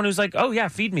disturbed as someone who's like, oh yeah,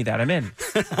 feed me that, I'm in.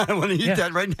 I want to eat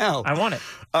that right now. I want it.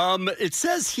 It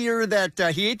says here that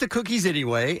he ate the cookies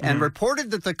anyway and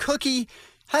reported that the cookie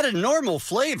had a normal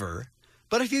flavor.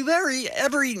 But if you've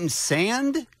ever eaten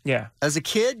sand as a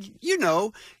kid,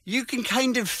 you can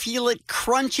kind of feel it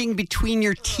crunching between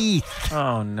your teeth.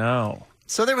 Oh no.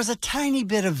 So there was a tiny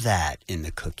bit of that in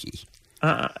the cookie.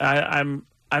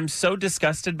 I'm so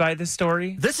disgusted by this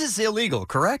story. This is illegal,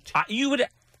 correct? I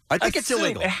think it's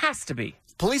illegal. It has to be.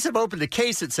 Police have opened a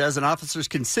case, it says, and officers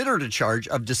considered a charge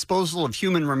of disposal of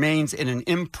human remains in an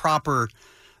improper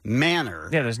manner.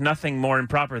 Yeah, there's nothing more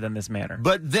improper than this manner.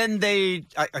 But then they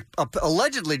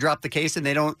allegedly dropped the case, and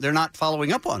they're not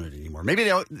following up on it anymore. Maybe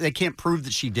they can't prove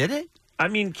that she did it. I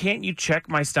mean, can't you check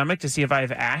my stomach to see if I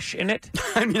have ash in it?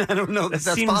 I mean, I don't know if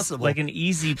that's seems possible. Like an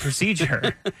easy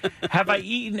procedure. Have I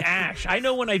eaten ash? I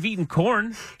know when I've eaten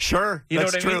corn. Sure, you know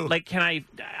that's what I true. mean? Like,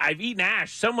 I've eaten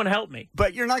ash. Someone help me.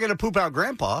 But you're not going to poop out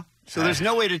Grandpa, so there's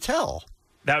no way to tell.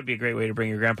 That would be a great way to bring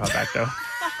your grandpa back, though.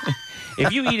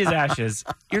 If you eat his ashes,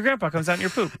 your grandpa comes out in your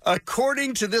poop.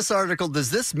 According to this article, does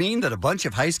this mean that a bunch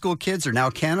of high school kids are now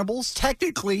cannibals?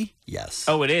 Technically, yes.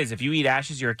 Oh, it is. If you eat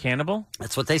ashes, you're a cannibal?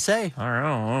 That's what they say. All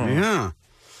right. Yeah.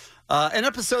 An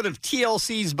episode of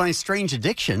TLC's My Strange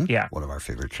Addiction, one of our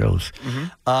favorite shows,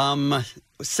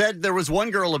 said there was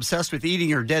one girl obsessed with eating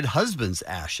her dead husband's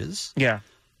ashes. Yeah.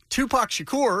 Tupac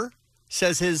Shakur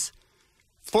says his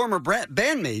former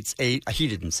bandmates ate. He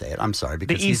didn't say it. I'm sorry,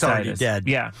 because he's already dead.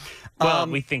 Yeah. Well,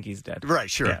 we think he's dead. Right,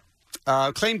 sure.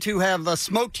 Yeah. Claimed to have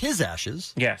smoked his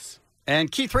ashes. Yes.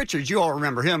 And Keith Richards, you all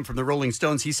remember him from the Rolling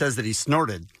Stones. He says that he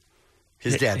snorted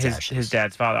his dad's ashes. His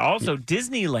dad's father. Also,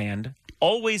 Disneyland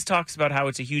always talks about how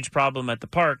it's a huge problem at the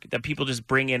park that people just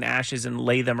bring in ashes and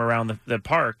lay them around the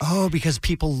park. Oh, because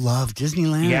people love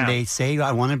Disneyland. Yeah. They say,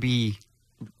 I want to be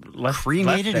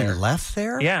cremated and left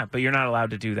there? Yeah, but you're not allowed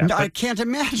to do that. No, but, I can't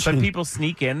imagine. But people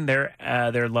sneak in their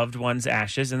loved ones'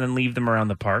 ashes and then leave them around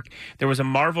the park. There was a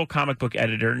Marvel comic book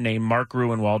editor named Mark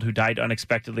Gruenwald who died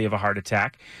unexpectedly of a heart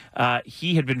attack.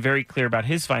 He had been very clear about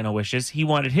his final wishes. He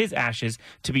wanted his ashes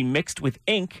to be mixed with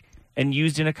ink and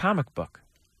used in a comic book.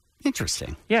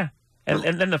 Interesting. Yeah.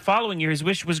 And then the following year, his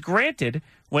wish was granted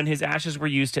when his ashes were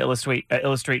used to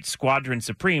illustrate Squadron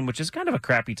Supreme, which is kind of a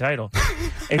crappy title.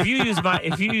 If you use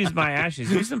my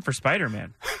ashes, use them for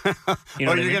Spider-Man. You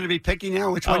know you're going to be picking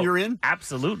now which one you're in?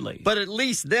 Absolutely. But at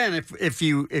least then, if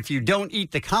you don't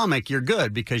eat the comic, you're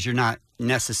good because you're not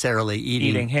necessarily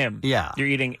eating him. Yeah. You're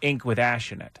eating ink with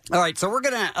ash in it. All right, so we're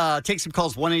going to take some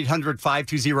calls,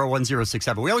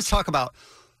 1-800-520-1067. We always talk about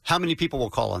how many people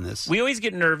will call on this. We always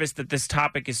get nervous that this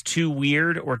topic is too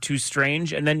weird or too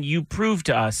strange, and then you prove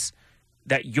to us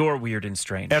that you're weird and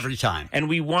strange. Every time. And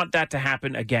we want that to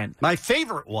happen again. My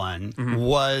favorite one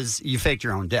was you faked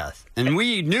your own death. And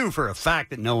we knew for a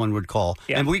fact that no one would call.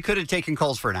 Yeah. And we could have taken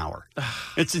calls for an hour.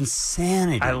 It's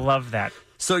insanity. I love that.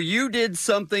 So you did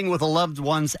something with a loved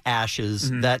one's ashes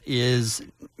that is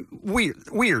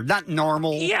weird, not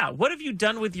normal. Yeah. What have you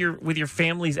done with your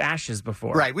family's ashes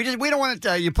before? Right. We don't want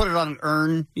it. You put it on an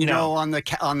urn, on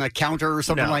the counter or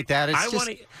something like that.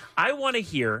 I want to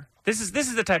hear. This is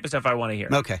the type of stuff I want to hear.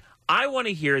 Okay. I want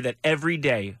to hear that every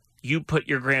day you put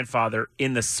your grandfather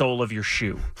in the sole of your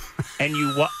shoe, and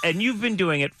you've been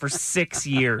doing it for 6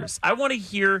 years. I want to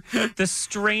hear the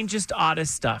strangest,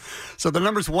 oddest stuff. So the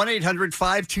number's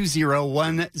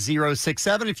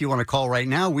 1-800-520-1067. If you want to call right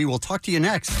now, we will talk to you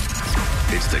next.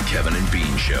 It's the Kevin and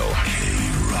Bean Show.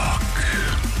 K-Rock.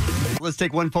 Let's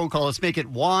take one phone call. Let's make it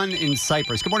Juan in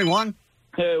Cyprus. Good morning, Juan.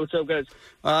 Hey, what's up, guys?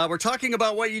 We're talking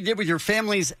about what you did with your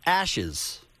family's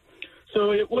ashes.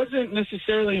 So it wasn't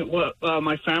necessarily what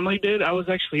my family did. I was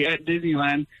actually at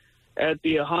Disneyland at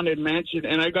the Haunted Mansion,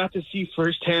 and I got to see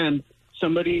firsthand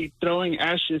somebody throwing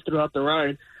ashes throughout the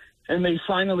ride. And they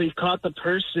finally caught the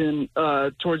person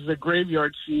towards the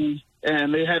graveyard scene,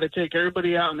 and they had to take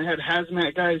everybody out, and they had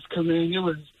hazmat guys come in.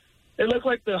 It looked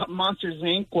like the Monsters,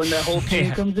 Inc. when that whole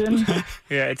team comes in.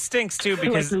 Yeah, it stinks, too,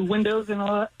 because... through windows and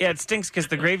all that. Yeah, it stinks because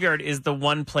the graveyard is the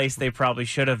one place they probably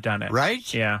should have done it.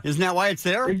 Right? Yeah. Isn't that why it's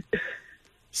there?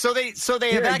 So they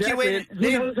evacuated...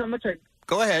 Exactly. Who knows how much...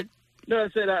 Go ahead. No, I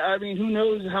said, I mean, who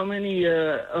knows how many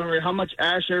or how much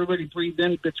ash everybody breathed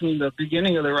in between the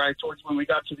beginning of the ride towards when we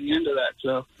got to the end of that.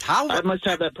 So I must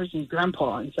have that person's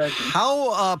grandpa inside.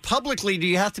 How publicly do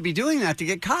you have to be doing that to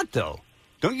get caught, though?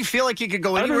 Don't you feel like you could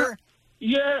go anywhere?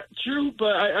 Yeah, true,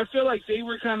 but I feel like they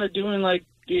were kind of doing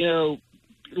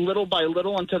little by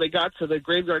little until they got to the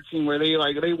graveyard scene where they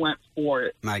went for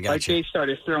it. I got you. They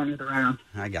started throwing it around.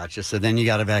 I got you. So then you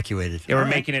got evacuated. Yeah, we're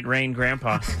making it rain,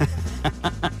 Grandpa.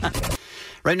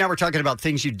 Right now we're talking about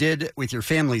things you did with your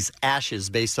family's ashes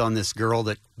based on this girl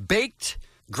that baked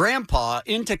Grandpa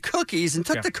into cookies and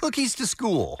took the cookies to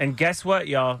school. And guess what,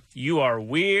 y'all? You are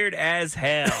weird as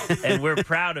hell, and we're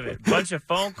proud of it. Bunch of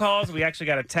phone calls. We actually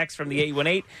got a text from the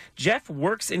 818. Jeff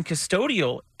works in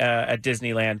custodial at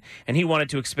Disneyland, and he wanted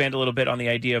to expand a little bit on the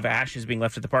idea of ashes being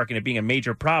left at the park and it being a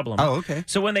major problem. Oh, okay.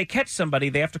 So when they catch somebody,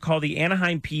 they have to call the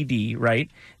Anaheim PD,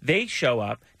 right? They show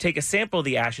up, take a sample of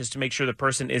the ashes to make sure the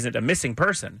person isn't a missing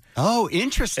person. Oh,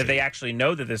 interesting. If they actually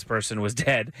know that this person was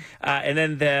dead.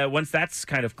 And then once that's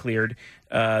kind of cleared,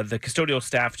 the custodial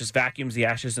staff just vacuums the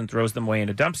ashes and throws them away in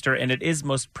a dumpster, and it is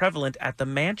most prevalent at the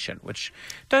mansion, which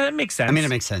that makes sense. I mean, it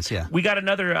makes sense, yeah. We got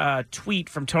another tweet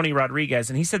from Tony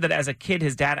Rodriguez, and he said that as a kid,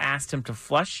 his dad asked him to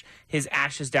flush his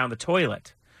ashes down the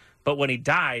toilet. But when he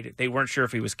died, they weren't sure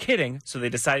if he was kidding, so they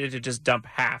decided to just dump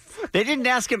half. They didn't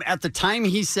ask him at the time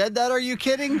he said that? Are you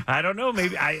kidding? I don't know.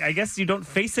 Maybe I guess you don't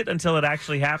face it until it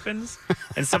actually happens.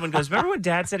 And someone goes, remember when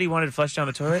Dad said he wanted to flush down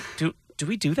the toilet? Do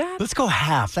we do that? Let's go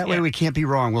half. That way we can't be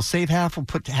wrong. We'll save half. We'll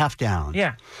put half down.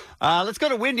 Yeah. Let's go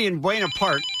to Wendy in Buena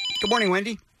Park. Good morning,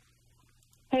 Wendy.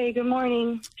 Hey, good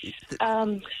morning.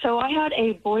 So I had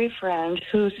a boyfriend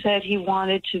who said he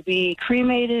wanted to be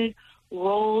cremated,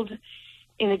 rolled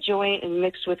in a joint, and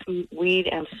mixed with weed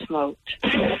and smoked.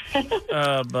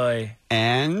 Oh, boy.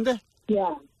 And?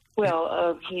 Yeah.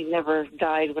 Well, he never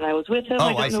died when I was with him.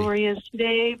 I don't know where he is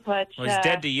today, but... Well, he's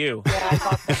dead to you. Yeah, I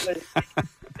thought that was...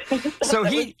 So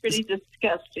that was pretty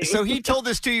disgusting. So he told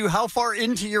this to you how far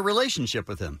into your relationship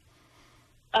with him?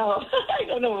 Oh, I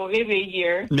don't know, maybe a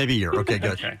year. Maybe a year. Okay,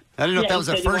 good. I don't know if Yeah, that was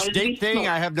a he said he first wanted to be date thing. smoked.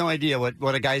 I have no idea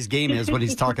what a guy's game is when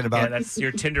he's talking about. Yeah, that's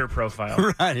your Tinder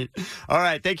profile. Right. All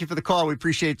right. Thank you for the call. We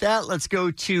appreciate that. Let's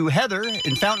go to Heather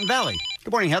in Fountain Valley.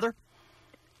 Good morning, Heather.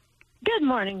 Good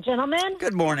morning, gentlemen.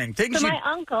 Good morning. So my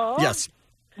uncle. Yes.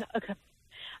 Okay.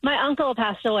 My uncle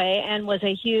passed away and was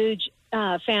a huge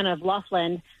fan of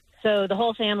Laughlin. So the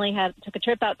whole family took a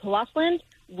trip out to Laughlin.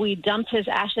 We dumped his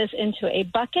ashes into a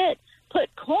bucket,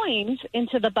 put coins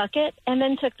into the bucket, and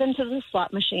then took them to the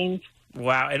slot machines.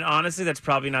 Wow, and honestly, that's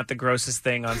probably not the grossest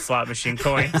thing on slot machine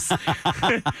coins.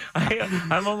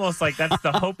 I'm almost like that's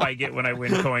the hope I get when I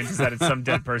win coins is that it's some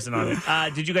dead person on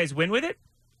it. Did you guys win with it?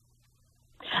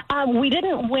 We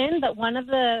didn't win, but one of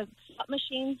the slot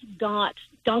machines got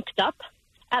dunked up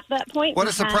at that point. What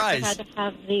a surprise. We had to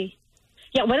have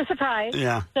Yeah, what a surprise.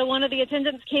 Yeah. So one of the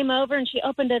attendants came over and she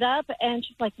opened it up and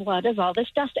she's like, what is all this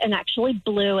dust? And actually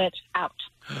blew it out.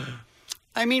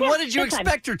 I mean, what did you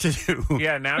expect her to do?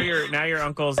 Yeah, now your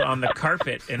uncle's on the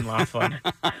carpet in Laughlin.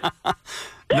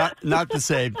 Not the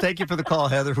same. Thank you for the call,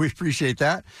 Heather. We appreciate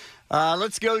that.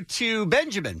 Let's go to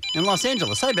Benjamin in Los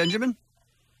Angeles. Hi, Benjamin.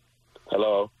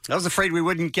 Hello. I was afraid we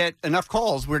wouldn't get enough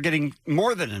calls. We're getting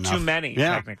more than enough. Too many,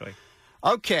 technically.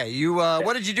 Okay, you.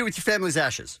 What did you do with your family's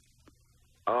ashes?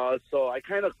 So I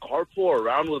kind of carpool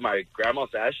around with my grandma's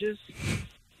ashes.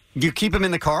 You keep them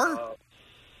in the car?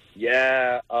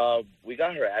 Yeah. We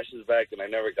got her ashes back, and I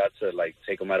never got to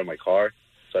take them out of my car.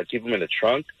 So I keep them in the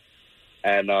trunk,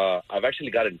 and I've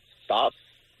actually gotten stopped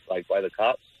by the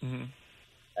cops. Mm-hmm.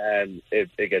 And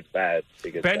it gets bad.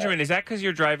 Benjamin, is that because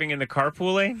you're driving in the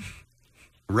carpool lane?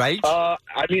 Right? I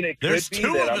mean, it There's could be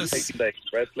two that of I'm us. taking the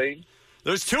express lane.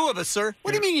 There's two of us, sir.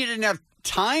 What do you mean you didn't have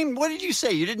time? What did you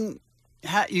say? You didn't?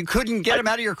 You couldn't get them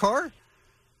out of your car?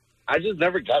 I just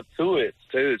never got to it,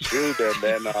 to tell you the truth. And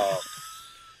then,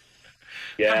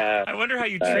 yeah. I wonder how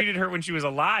you treated her when she was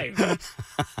alive.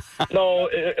 No,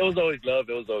 it was always love.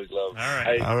 It was always love.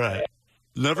 All right.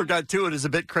 Never got to it is a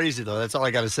bit crazy, though. That's all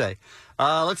I got to say.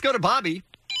 Let's go to Bobby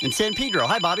in San Pedro.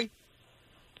 Hi, Bobby.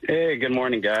 Hey, good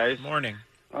morning, guys. Morning.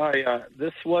 Yeah,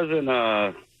 this wasn't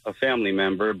a family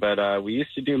member, but we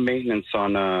used to do maintenance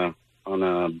on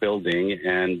a building,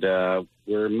 and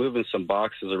we're moving some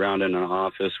boxes around in an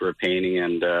office. We're painting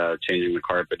and changing the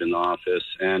carpet in the office,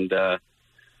 and I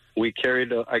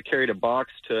carried a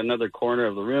box to another corner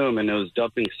of the room, and it was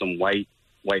dumping some white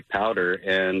powder,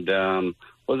 and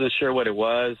wasn't sure what it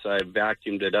was. I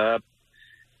vacuumed it up.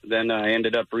 Then I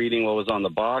ended up reading what was on the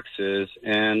boxes,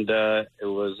 and it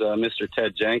was Mr.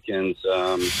 Ted Jenkins,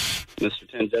 Mr.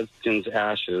 Ted Jenkins'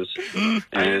 ashes.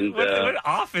 And what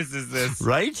office is this?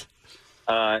 Right?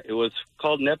 It was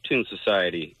called Neptune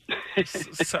Society.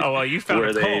 Well, you found where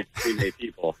a cult. they cremate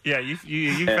people. Yeah,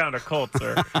 you found a cult,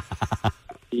 sir.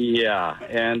 Yeah,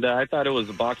 and I thought it was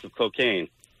a box of cocaine.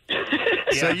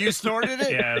 So you snorted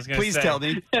it? Yeah, I was gonna Please say. tell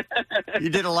me. You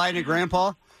did a line of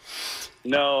Grandpa?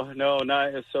 No,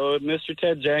 not. So Mr.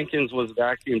 Ted Jenkins was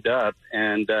vacuumed up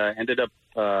and ended up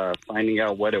finding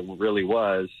out what it really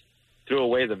was. Threw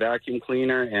away the vacuum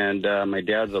cleaner, and my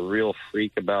dad's a real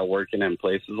freak about working in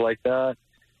places like that.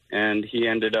 And he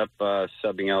ended up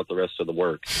subbing out the rest of the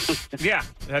work. Yeah,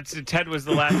 Ted was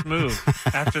the last move.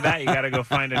 After that, you got to go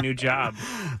find a new job.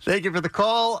 Thank you for the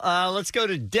call. Let's go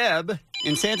to Deb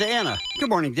in Santa Ana. Good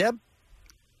morning, Deb.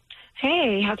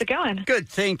 Hey, how's it going? Good,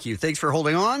 thank you. Thanks for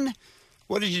holding on.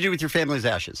 What did you do with your family's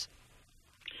ashes?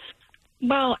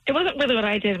 Well, it wasn't really what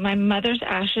I did. My mother's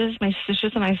ashes, my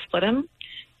sisters and I split them.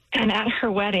 And at her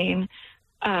wedding,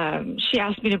 she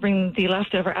asked me to bring the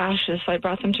leftover ashes, so I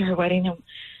brought them to her wedding. And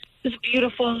it was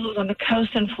beautiful. It was on the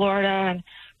coast in Florida. And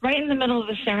right in the middle of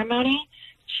the ceremony,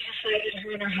 she decided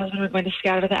her and her husband were going to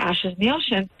scatter the ashes in the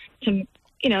ocean to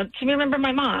remember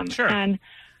my mom. Sure. And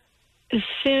as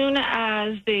soon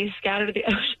as they scattered the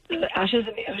ashes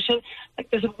in the ocean,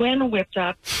 this wind whipped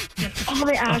up, and all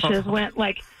the ashes went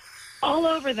all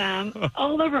over them,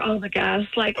 all over all the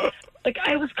guests. Like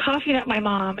I was coughing at my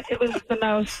mom. It was the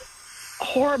most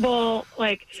horrible.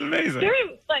 It's amazing.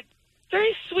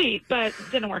 Very sweet, but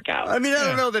didn't work out. I mean, I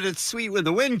don't know that it's sweet when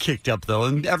the wind kicked up, though,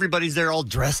 and everybody's there all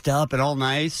dressed up and all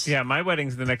nice. Yeah, my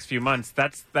wedding's the next few months.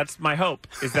 That's my hope,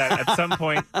 is that at some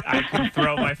point I can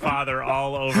throw my father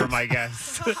all over my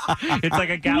guests. It's like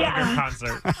a Gallagher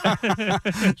concert.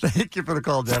 Thank you for the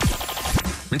call, Deb.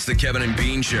 It's the Kevin and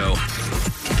Bean Show.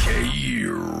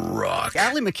 K-Rock.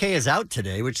 Allie McKay is out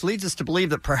today, which leads us to believe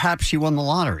that perhaps she won the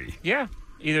lottery. Yeah,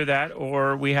 either that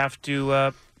or we have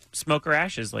to smoke her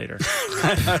ashes later.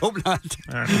 I hope not.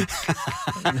 I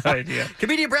don't know. No idea.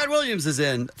 Comedian Brad Williams is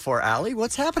in for Allie.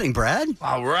 What's happening, Brad?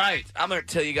 All right. I'm going to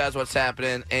tell you guys what's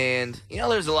happening. And,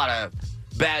 there's a lot of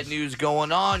bad news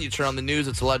going on. You turn on the news,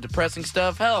 it's a lot of depressing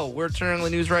stuff. Hell, we're turning on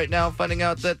the news right now, finding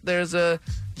out that there's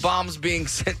bombs being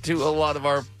sent to a lot of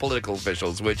our political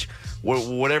officials, which,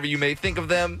 whatever you may think of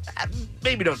them,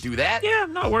 maybe don't do that. Yeah,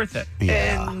 not worth it.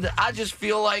 Yeah. And I just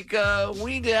feel like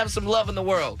we need to have some love in the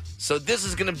world. So this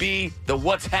is going to be the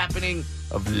What's Happening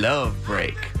of Love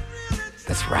break.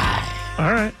 That's right.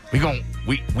 All right. We gonna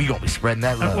be spreading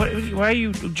that love. Why are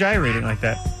you gyrating like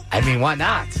that? I mean, why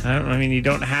not? I mean, you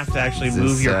don't have to actually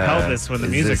move your pelvis when the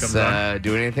music comes on.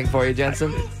 Do anything for you,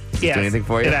 Jensen? Yes, do anything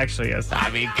for you? It actually is. I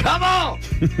mean, come on!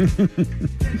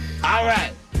 All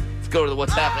right. Let's go to the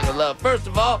What's Happening of Love. First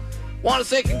of all, want to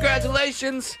say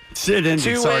congratulations to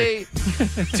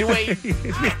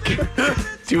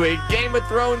a Game of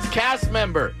Thrones cast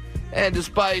member. And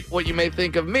despite what you may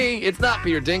think of me, it's not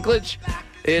Peter Dinklage.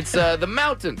 It's the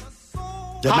Mountain.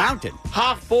 Mountain?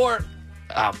 Hafþór.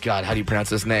 Oh, God, how do you pronounce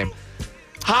this name?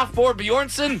 Hafþór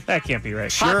Bjornsson? That can't be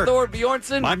right. Sure. Hafþór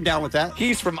Bjornsson? I'm down with that.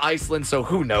 He's from Iceland, so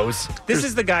who knows? This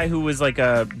is the guy who was like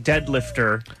a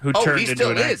deadlifter who turned into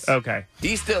an... is. Okay.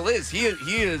 He still is. He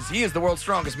is the world's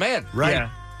strongest man. Right. Yeah.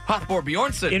 Hafþór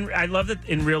Bjornsson. I love that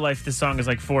in real life this song is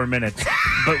like 4 minutes,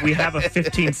 but we have a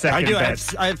 15-second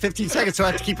bit. I have 15 seconds, so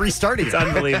I have to keep restarting. It's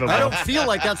unbelievable. I don't feel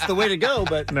like that's the way to go,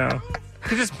 but... No. You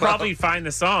could just probably find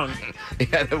the song.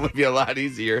 Yeah, that would be a lot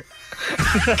easier.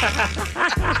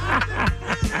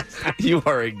 You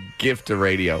are a gift to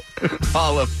radio.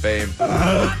 Hall of Fame.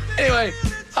 Anyway,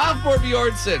 Hafþór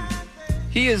Bjornsson.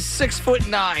 He is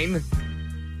 6'9".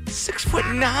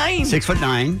 6'9"?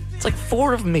 6'9". It's like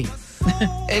 4 of me.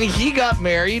 And he got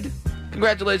married.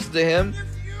 Congratulations to him.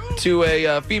 To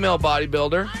a female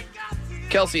bodybuilder,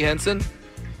 Kelsey Henson.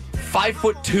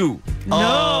 5'2".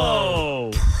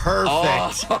 No.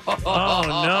 Perfect. Oh,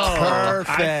 no.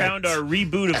 Perfect. I found our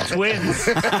reboot of Twins.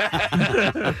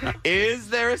 Is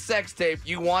there a sex tape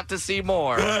you want to see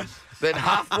more than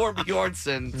Hafþór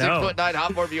Bjornsson, No. 6'9"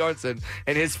 Hafþór Bjornsson,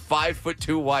 and his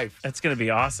 5'2" wife? That's going to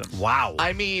be awesome. Wow.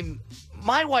 I mean,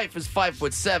 my wife is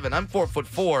 5'7". I'm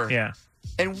 4'4". Yeah.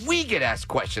 And we get asked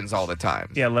questions all the time.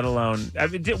 Yeah, let alone... I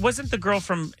mean, wasn't the girl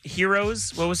from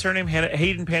Heroes, what was her name?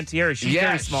 Hayden Panettiere. She's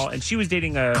very small, and she was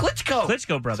dating a...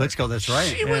 Klitschko brother. Klitschko, that's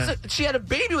right. She had a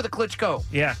baby with a Klitschko.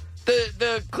 Yeah.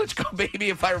 The Klitschko baby,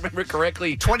 if I remember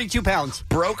correctly... 22 pounds.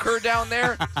 Broke her down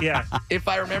there. Yeah. If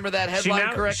I remember that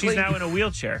headline correctly. She's now in a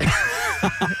wheelchair.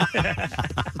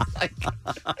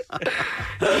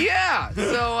 Yeah.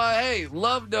 So, hey,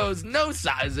 love knows no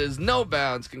sizes, no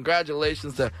bounds.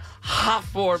 Congratulations to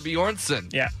Hafþór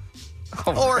Bjornsson. Yeah.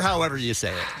 Oh, or however you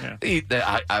say it.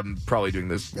 Yeah. I'm probably doing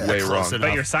this way wrong.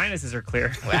 But your sinuses are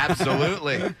clear.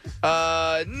 Absolutely.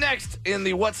 Next in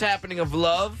the What's Happening of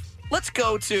Love, let's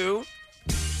go to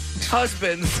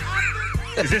husbands.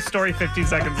 Is this story 15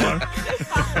 seconds long?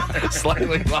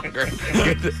 Slightly longer.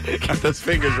 Get those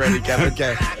fingers ready, Kevin.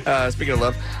 Okay. Speaking of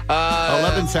love.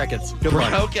 11 seconds. Good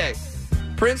luck. Okay.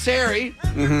 Prince Harry,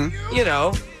 you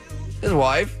know, his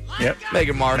wife, Yep.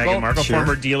 Meghan Markle. Meghan Markle, Sure.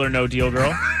 former Deal or No Deal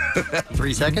girl.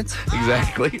 3 seconds.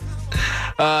 Exactly.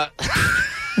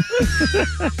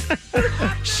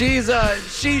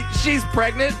 She's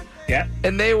pregnant. Yeah.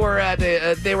 And they were at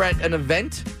an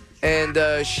event,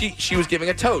 and she was giving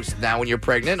a toast. Now, when you're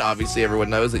pregnant, obviously everyone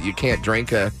knows that you can't drink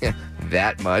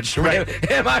that much. Right.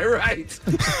 Am I right?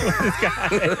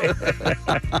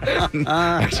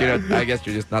 Actually, I guess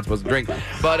you're just not supposed to drink.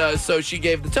 But so she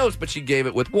gave the toast, but she gave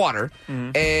it with water,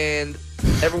 and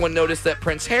everyone noticed that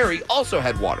Prince Harry also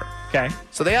had water. Okay.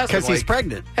 So they asked him, Because he's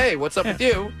pregnant. "Hey, what's up with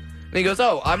you?" And he goes,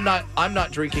 "Oh, I'm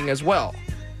not drinking as well."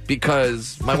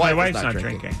 Because my wife's not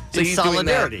drinking. So In he's doing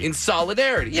that solidarity. in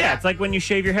solidarity. Yeah, it's like when you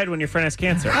shave your head when your friend has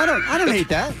cancer. I don't hate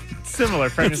that. Similar.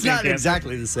 Friend It's has not cancer.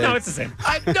 exactly the same. No, it's the same.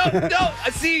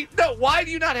 No. Why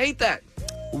do you not hate that?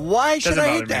 Why should Doesn't I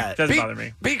bother hate me. that? Doesn't bother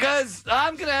me. Because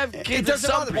I'm gonna have kids at doesn't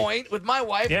some bother me. point with my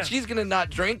wife, Yeah. and she's gonna not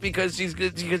drink because she's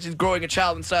growing a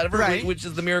child inside of her, Right. which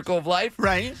is the miracle of life.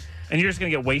 Right. And you're just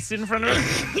going to get wasted in front of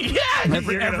her? Yeah.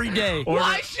 Every day.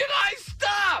 Why should I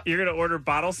stop? You're going to order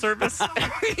bottle service?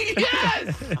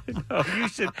 Yes. No,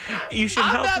 you should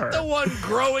I'm help not her. the one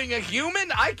growing a human.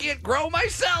 I can't grow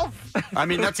myself. I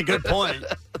mean, that's a good point.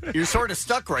 You're sort of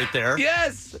stuck right there.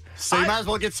 Yes. So you might as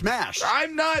well get smashed.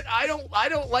 I'm not. I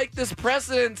don't like this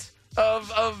precedent of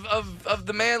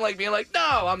the man like being like,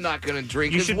 no, I'm not going to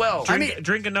drink You as should well.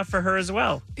 drink enough for her as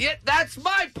well. Yeah, that's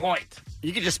my point.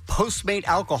 You could just Postmate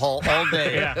alcohol all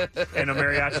day. Yeah, and a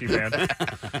mariachi band.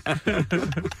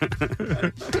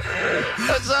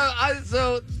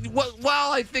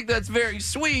 While I think that's very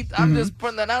sweet, I'm just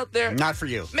putting that out there. Not for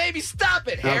you. Maybe stop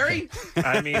it, Harry. Okay.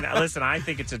 I mean, listen, I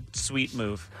think it's a sweet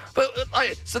move. But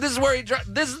so this is where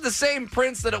this is the same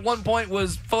Prince that at one point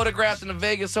was photographed in a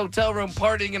Vegas hotel room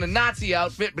partying in a Nazi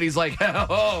outfit, but he's like,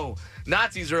 oh,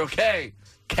 Nazis are okay.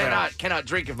 Cannot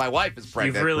drink if my wife is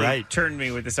pregnant. You've really turned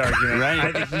me with this argument.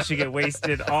 I think he should get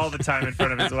wasted all the time in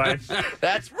front of his wife.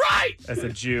 That's right. As a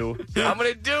Jew. I'm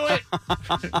going to do it.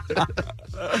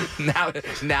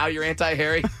 Now you're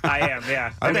anti-Harry? I am,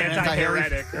 yeah. I'm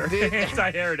anti-heretic.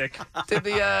 Anti-heretic. Did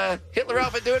the Hitler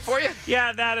outfit do it for you?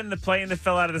 Yeah, that and the plane that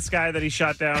fell out of the sky that he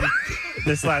shot down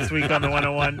this last week on the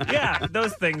 101. Yeah,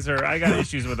 those things I got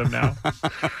issues with them now.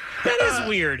 That is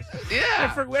weird.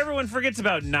 Yeah. Everyone forgets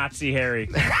about Nazi Harry.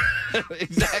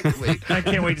 Exactly. I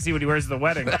can't wait to see what he wears to the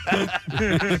wedding.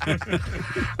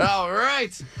 All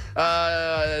right.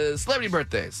 Celebrity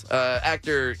birthdays.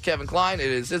 Actor Kevin Kline, it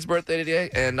is his birthday today.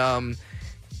 And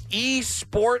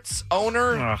esports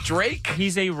owner Drake.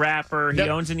 He's a rapper. He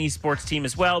owns an esports team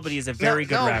as well, but he's a very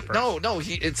good rapper. No.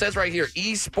 It says right here,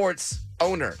 esports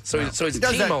owner. So he's a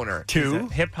team owner.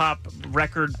 Hip hop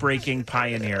record breaking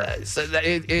pioneer. So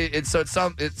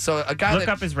a guy look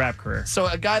up his rap career. So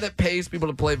a guy that pays people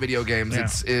to play video games. Yeah.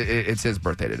 It's his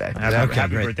birthday today.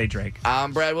 Happy birthday, Drake.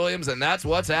 I'm Brad Williams, and that's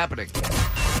what's happening.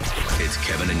 It's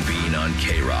Kevin and Bean on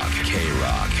K-Rock.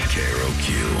 K-Rock.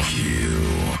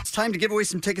 It's time to give away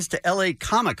some tickets to LA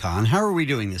Comic-Con. How are we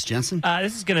doing this, Jensen?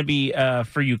 This is going to be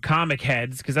for you comic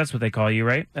heads, because that's what they call you,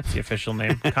 right? That's the official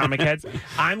name, comic heads.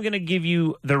 I'm going to give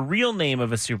you the real name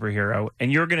of a superhero,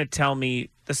 and you're going to tell me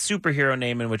the superhero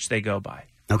name in which they go by.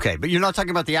 Okay, but you're not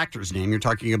talking about the actor's name. You're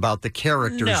talking about the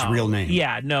character's real name.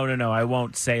 Yeah, no. I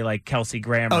won't say like Kelsey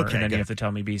Grammer, and then you have to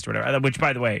tell me Beast or whatever. Which,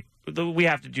 by the way, we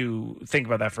have to think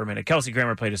about that for a minute. Kelsey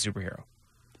Grammer played a superhero.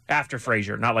 After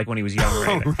Frasier, not like when he was young or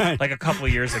anything. Right. Like a couple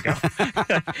of years ago.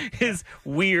 His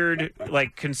weird,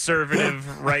 like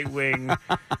conservative, right-wing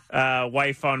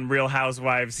wife on Real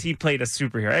Housewives, he played a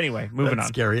superhero. Anyway, moving on.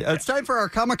 Scary. It's time for our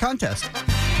Comic Contest.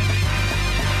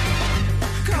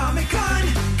 Comic-Con,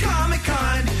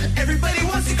 everybody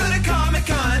wants to go to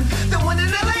Comic-Con. The one in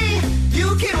LA,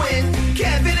 you can win.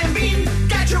 Kevin and Bean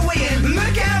got your way in.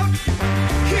 Look out,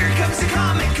 here comes the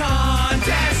Comic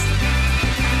Contest.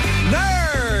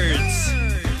 Nerds!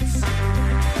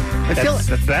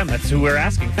 That's them. That's who we're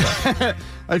asking for.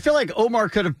 I feel like Omar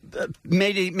could have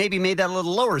maybe made that a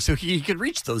little lower so he could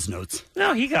reach those notes.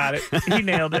 No, he got it. He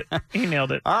nailed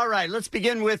it. All right, let's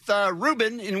begin with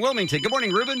Ruben in Wilmington. Good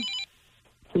morning, Ruben.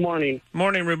 Good morning.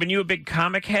 Morning, Ruben. You a big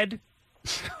comic head?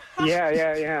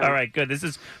 Yeah. All right, good. This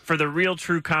is for the real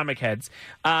true comic heads.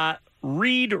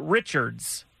 Reed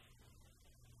Richards.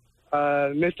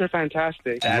 Mr.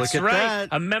 Fantastic. That's Look at right. that.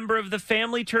 A member of the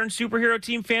family turned superhero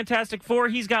team Fantastic Four.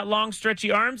 He's got long,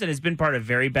 stretchy arms and has been part of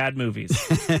very bad movies.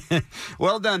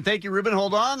 Well done. Thank you, Ruben.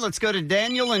 Hold on. Let's go to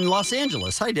Daniel in Los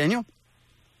Angeles. Hi, Daniel.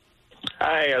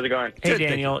 Hi, how's it going? Hey,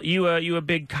 Daniel. You a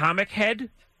big comic head?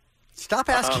 Stop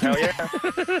asking. Hell yeah.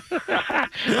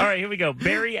 All right, here we go.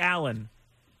 Barry Allen.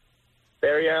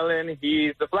 Barry Allen,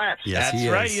 he's the Flash. Yes, That's he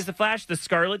right. is. He's the Flash, the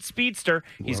Scarlet Speedster.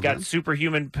 He's got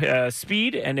superhuman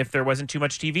speed, and if there wasn't too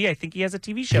much TV, I think he has a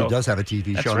TV show. He does have a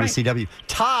TV show on the CW.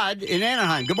 Todd in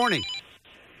Anaheim. Good morning.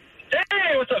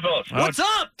 Hey, what's up, fellas? What's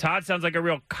up? Todd sounds like a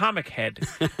real comic head.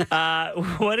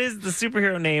 What is the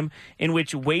superhero name in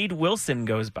which Wade Wilson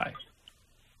goes by?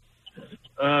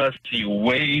 Let's see,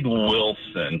 Wade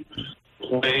Wilson.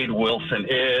 Wade Wilson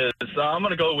is, I'm going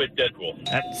to go with Deadpool.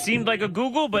 That seemed like a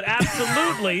Google, but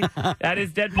absolutely, that is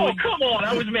Deadpool. Oh, come on.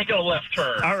 I was making a left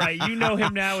turn. All right, you know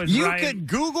him now as You Ryan. could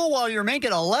Google while you're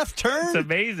making a left turn? It's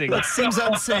amazing. That seems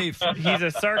unsafe. He's a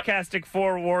sarcastic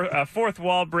fourth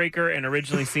wall breaker and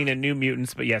originally seen in New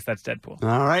Mutants, but yes, that's Deadpool.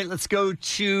 All right, let's go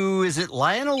to, is it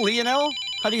Lionel?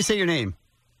 How do you say your name?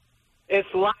 It's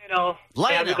Lionel.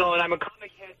 Lionel. And I'm a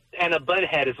comic head and a bud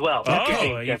head as well.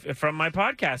 Oh, from my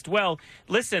podcast. Well,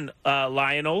 listen,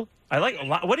 Lionel, I like a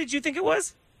lot. What did you think it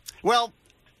was? Well,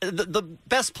 the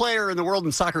best player in the world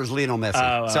in soccer is Lionel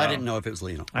Messi, so I didn't know if it was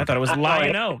Lionel. I thought it was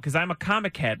Lion-O, because I'm a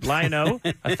comic head. Lion-O,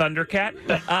 a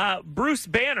Thundercat. Bruce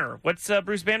Banner. What's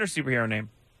Bruce Banner's superhero name?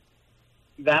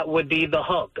 That would be the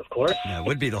Hulk, of course. Yeah, it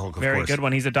would be the Hulk, of course. Very good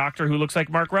one. He's a doctor who looks like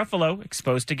Mark Ruffalo,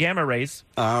 exposed to gamma rays.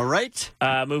 All right.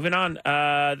 Moving on.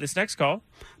 This next call.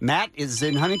 Matt is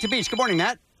in Huntington Beach. Good morning,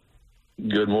 Matt.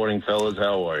 Good morning, fellas.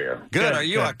 How are you? Good. Are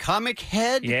you a comic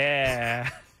head?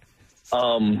 Yeah.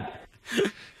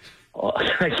 Well,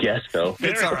 I guess so.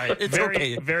 It's all right. It's very,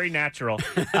 okay. Very natural.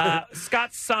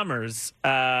 Scott Summers.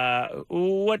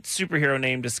 What superhero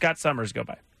name does Scott Summers go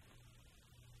by?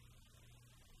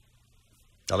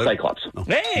 Cyclops.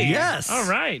 Hey, Yes. All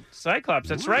right, Cyclops.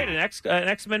 That's right. An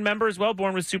X-Men member as well,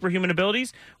 born with superhuman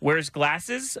abilities. Wears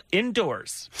glasses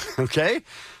indoors. Okay.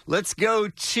 Let's go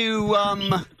to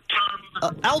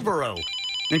Alvaro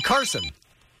and Carson.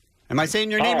 Am I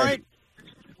saying your name right?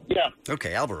 Yeah.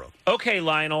 Okay, Alvaro. Okay,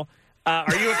 Lionel.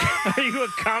 Are you a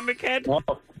comic head? Yeah,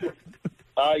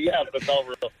 but it's all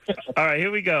real. All right,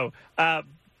 here we go.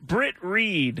 Britt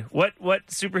Reed. What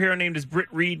superhero name does Britt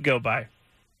Reed go by?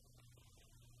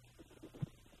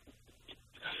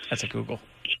 That's a Google.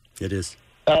 It is.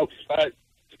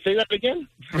 Say that again?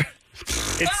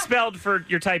 It's spelled for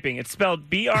your typing. It's spelled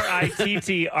Brittreid.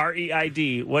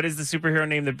 What is the superhero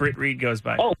name that Britt Reed goes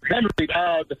by? Oh, Henry,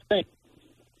 the Thing.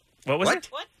 What was it?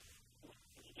 What?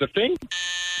 The Thing?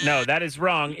 No, that is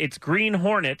wrong. It's Green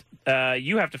Hornet.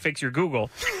 You have to fix your Google.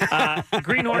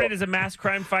 Green Hornet is a mass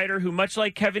crime fighter who, much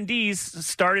like Kevin Dees,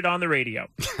 started on the radio.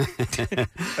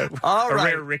 All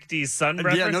right. Rare Rick Dees' son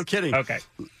reference? Yeah, no kidding. Okay.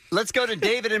 Let's go to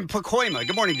David in Pacoima.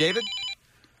 Good morning, David.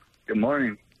 Good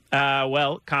morning.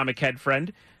 Well, comic head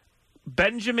friend,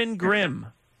 Benjamin Grimm.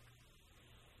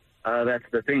 That's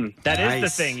the Thing. That is Nice.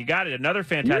 the Thing. You got it. Another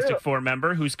Fantastic Four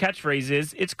member whose catchphrase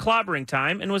is, "It's clobbering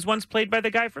time," and was once played by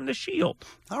the guy from The Shield.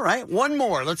 All right, one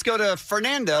more. Let's go to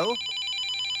Fernando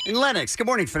in Lenox. Good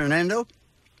morning, Fernando.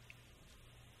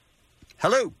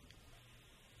 Hello.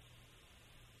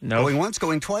 No. Going once,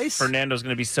 going twice. Fernando's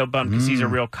going to be so bummed because he's a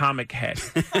real comic head.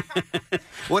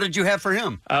 What did you have for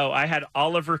him? Oh, I had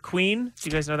Oliver Queen. Do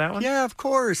you guys know that one? Yeah, of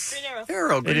course. Green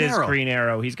Arrow. It is Green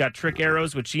Arrow. He's got trick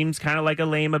arrows, which seems kind of like a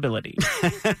lame ability.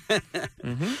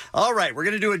 All right, we're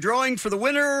going to do a drawing for the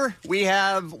winner. We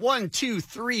have 1, 2,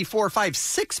 3, 4, 5,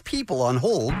 6 people on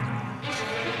hold.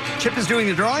 Chip is doing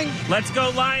the drawing. Let's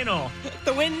go, Lionel.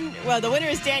 The winner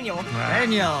is Daniel.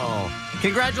 Daniel.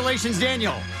 Congratulations,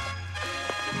 Daniel.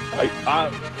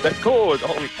 That's cool.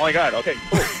 Oh my God. Okay.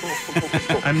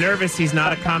 Cool. I'm nervous he's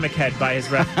not a comic head by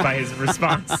his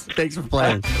response. Thanks for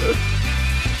playing.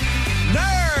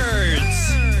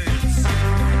 Nerds!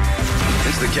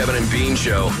 It's the Kevin and Bean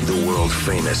Show, the world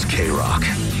famous K-Rock.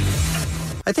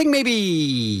 I think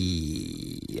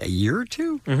maybe a year or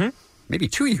two, maybe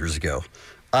 2 years ago,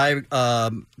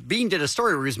 Bean did a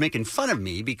story where he was making fun of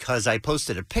me because I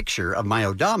posted a picture of my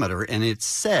odometer and it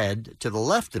said to the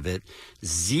left of it,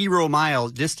 0 mile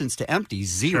distance to empty,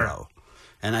 0. Sure.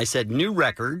 And I said, new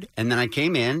record. And then I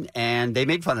came in and they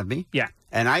made fun of me. Yeah.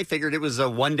 And I figured it was a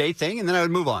one-day thing and then I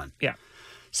would move on. Yeah.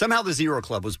 Somehow the Zero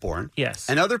Club was born. Yes.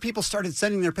 And other people started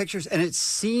sending their pictures, and it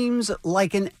seems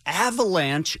like an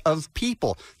avalanche of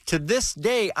people. To this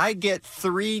day, I get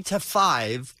 3 to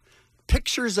 5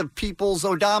 pictures of people's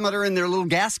odometer and their little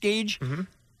gas gauge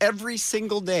every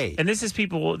single day. And these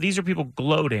are people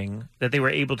gloating that they were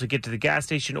able to get to the gas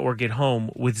station or get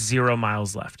home with 0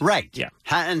 miles left. Right. Yeah.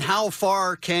 And how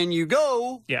far can you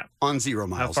go on 0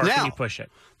 miles? How far now, can you push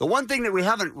it? The one thing that we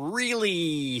haven't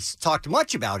really talked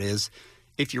much about is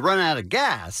if you run out of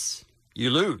gas, you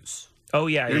lose. Oh,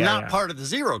 yeah. You're not part of the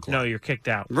Zero Club. No, you're kicked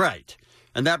out. Right.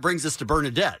 And that brings us to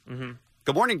Bernadette.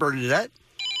 Good morning, Bernadette.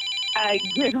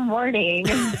 Good morning.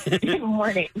 Good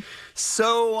morning.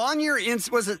 So on your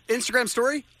was it Instagram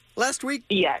story last week?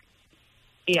 Yeah.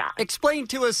 Explain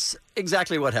to us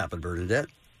exactly what happened, Bernadette.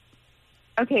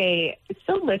 Okay,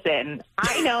 so listen,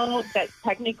 I know that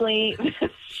technically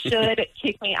this should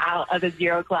kick me out of the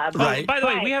Zero Club. Right. By the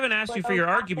way, we haven't asked you for your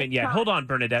argument yet. Hold on,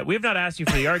 Bernadette. We have not asked you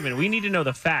for the argument. We need to know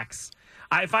the facts.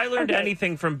 If I learned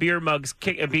anything from beer mugs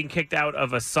being kicked out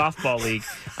of a softball league,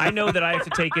 I know that I have to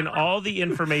take in all the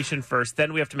information first,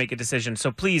 then we have to make a decision.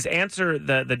 So please answer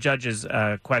the judges'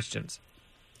 questions.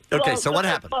 Okay, so what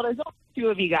happened? Well, there's only 2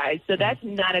 of you guys, so that's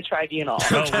not a tribunal.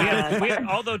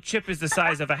 Although Chip is the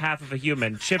size of a half of a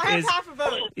human, Chip is half a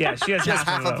vote. Yeah, she has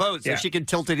half a vote, so she can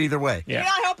tilt it either way. You're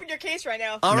not helping your case right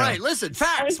now. All right, listen,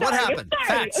 facts. What happened?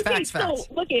 Facts. So,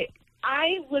 look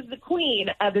I was the queen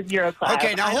of the Zero Club.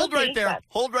 Okay, now hold right there.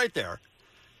 Hold right there.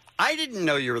 I didn't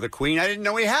know you were the queen. I didn't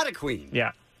know we had a queen.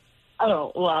 Yeah.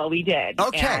 Oh, well, we did.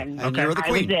 Okay. And you were the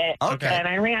queen. I was it. Okay. And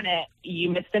I ran it.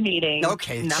 You missed the meeting.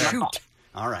 Okay, shoot.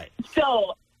 All right.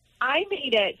 So I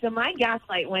made it. So my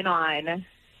gaslight went on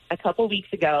a couple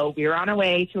weeks ago. We were on our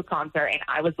way to a concert, and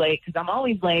I was late because I'm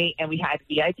always late, and we had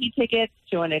VIP tickets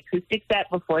to an acoustic set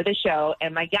before the show,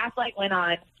 and my gaslight went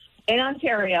on in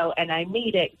Ontario, and I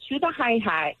made it to the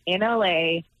Hi-Hat in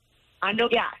L.A. on no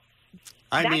gas.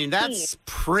 I mean, that's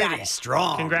pretty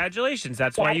strong. Congratulations.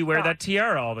 That's why you wear that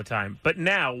tiara all the time. But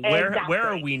now, where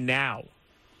are we now?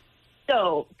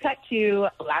 So, cut to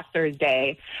last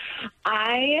Thursday.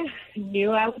 I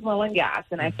knew I was low on gas,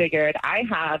 and I figured I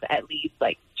have at least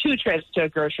like 2 trips to a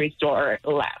grocery store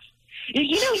left.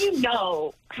 You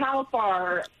know how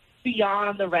far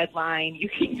beyond the red line you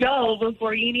can go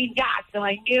before you need gas. So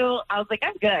I was like,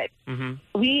 I'm good.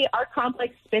 Mm-hmm. Our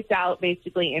complex spits out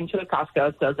basically into a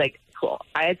Costco. So I was like, cool.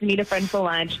 I had to meet a friend for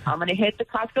lunch. I'm going to hit the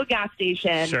Costco gas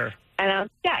station. Sure. And I'm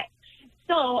set.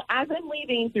 So as I'm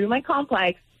leaving through my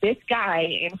complex, this guy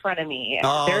in front of me.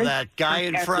 Oh, that guy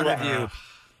in front of you.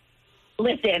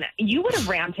 Listen, you would have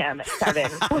rammed him,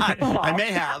 Kevin. I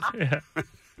may have.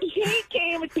 He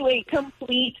came to a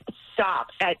complete stop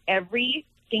at every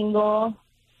single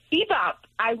speed bump.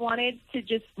 I wanted to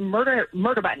just murder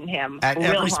button him At real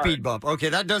every hard. speed bump. Okay,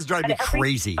 that does drive me At every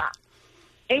crazy. stop.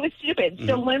 It was stupid.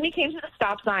 So Mhm. when we came to the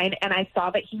stop sign and I saw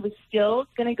that he was still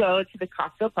going to go to the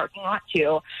Costco parking lot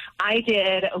too, I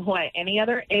did what any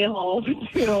other a-hole would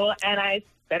do, and I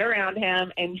sped around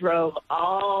him and drove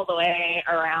all the way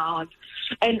around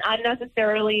an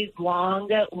unnecessarily long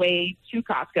way to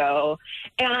Costco.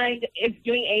 And it's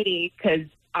doing 80 because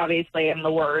obviously I'm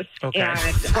the worst. Okay.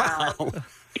 And,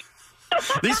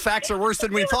 These facts are worse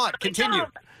than we thought. Continue.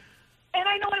 And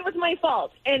I know it was my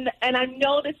fault. And I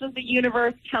know this was the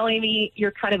universe telling me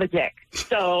you're kind of a dick.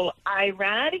 So I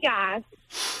ran out of gas,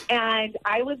 and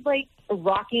I was, like,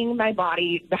 rocking my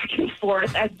body back and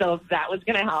forth as though that was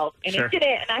going to help. And Sure. it didn't.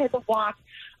 And I had to walk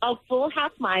a full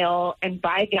half mile and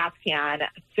buy a gas can,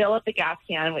 fill up the gas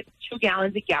can with 2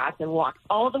 gallons of gas, and walk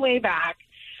all the way back.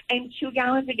 And 2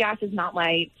 gallons of gas is not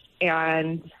light.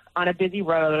 And on a busy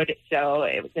road, so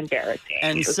it was embarrassing.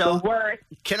 And it was so, the worst.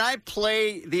 can I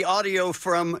play the audio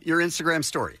from your Instagram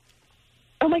story?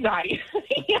 Oh, my God.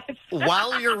 Yes.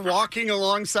 While you're walking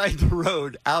alongside the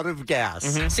road out of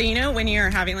gas. So, you know, when you're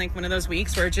having like one of those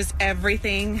weeks where just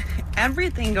everything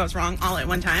goes wrong all at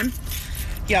one time?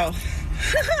 Yo,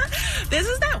 this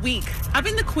is that week. I've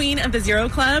been the queen of the Zero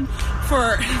Club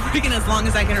for freaking as long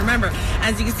as I can remember.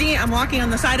 As you can see, I'm walking on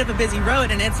the side of a busy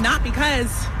road, and it's not because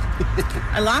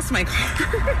I lost my car.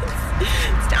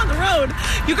 It's down the road.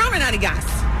 You go run out of gas.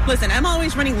 Listen, I'm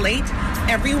always running late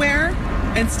everywhere,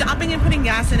 and stopping and putting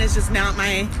gas in is just not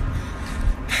my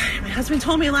husband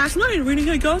told me last night, we're going to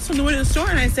get gas on the way to the store,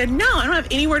 and I said, no, I don't have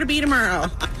anywhere to be tomorrow.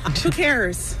 Who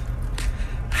cares?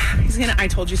 He's going to, I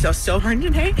told you so hard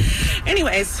today.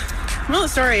 Anyways, moral of the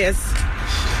story is,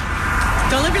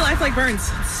 don't live your life like Burns.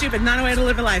 It's stupid. Not a way to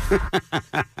live a life.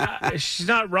 She's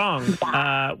not wrong.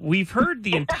 We've heard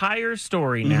the entire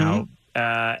story now.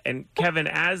 And Kevin,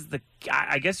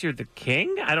 I guess you're the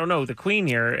king? I don't know. The queen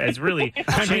here has really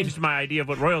changed my idea of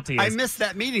what royalty is. I missed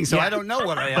that meeting, so I don't know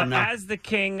what I am But now. as the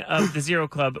king of the Zero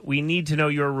Club, we need to know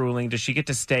your ruling. Does she get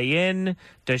to stay in?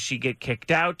 Does she get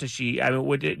kicked out? Does she? I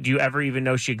mean, do you ever even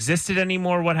know she existed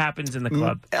anymore? What happens in the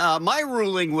club? My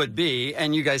ruling would be,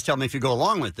 and you guys tell me if you go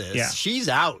along with this, Yeah. she's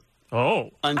out. Oh.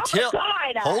 Until. Oh,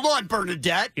 my God. Hold on,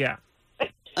 Bernadette. Yeah.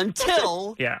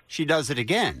 Until Yeah. she does it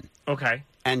again. Okay.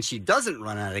 And she doesn't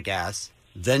run out of gas,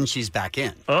 then she's back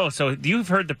in. Oh, so you've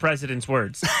heard the president's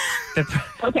words.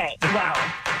 Okay,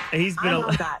 wow. He's been I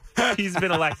love that. he's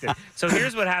been elected. So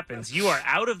here's what happens: you are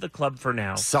out of the club for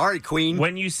now. Sorry, Queen.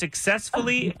 When you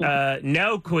successfully,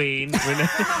 no, Queen. When,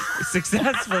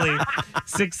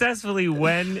 successfully,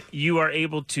 when you are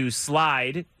able to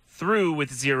slide through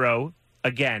with Zero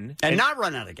again, And not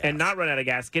run out of gas. and not run out of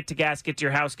gas, get to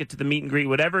your house, get to the meet and greet,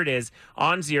 whatever it is,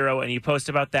 on Zero, and you post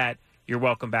about that, you're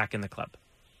welcome back in the club.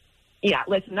 Yeah,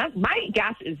 listen, my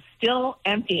gas is still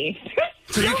empty.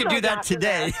 So you can do that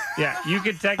today. Yeah, you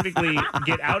could technically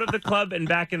get out of the club and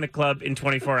back in the club in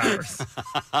 24 hours.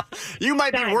 You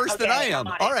might be Done. worse than Okay, I am.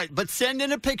 I'm on it. All right, but send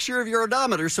in a picture of your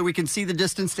odometer so we can see the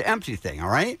distance to empty thing, all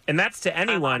right? And that's to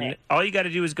anyone. All you got to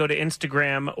do is go to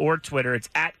Instagram or Twitter. It's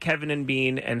at Kevin and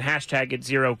Bean and hashtag it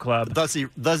Zero Club. The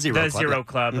Zero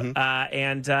Club. Club.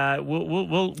 And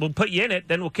we'll put you in it.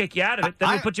 Then we'll kick you out of it. Then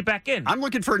we'll put you back in. I'm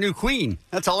looking for a new queen.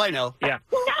 That's all I know. Yeah.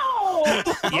 No!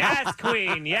 Yes,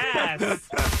 Queen. Yes.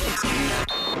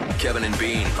 Kevin and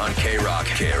Bean on K-Rock,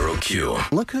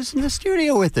 KROQ. Look who's in the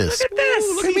studio with us. Look at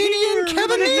this. Comedian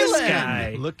Kevin This Nealon.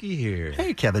 guy. Looky here.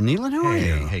 Hey, Kevin Nealon, how are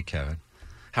you? Hey, Kevin.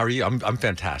 How are you? I'm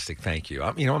fantastic. Thank you.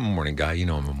 I'm a morning guy. You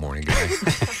know I'm a morning guy.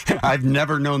 I've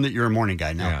never known that you're a morning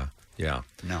guy. No. Yeah.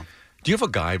 No. Do you have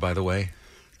a guy, by the way?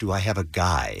 Do I have a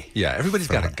guy? Yeah, everybody's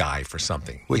got a guy for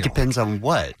something. Well, it depends on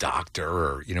what. Doctor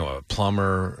or, a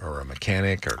plumber or a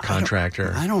mechanic or a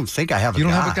contractor. I don't think I have a guy. You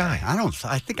don't have a guy?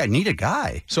 I think I need a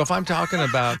guy. So if I'm talking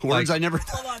about Words I never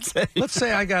thought I'd say. let's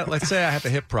say I have a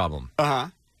hip problem. Uh-huh.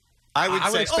 I would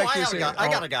say, expect I you have to a say, guy. I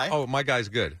got a guy. Oh, my guy's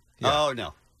good. Yeah. Oh,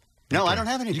 no. No, I don't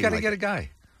have anything You got to like get that. a guy.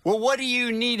 Well, what do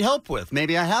you need help with?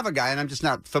 Maybe I have a guy and I'm just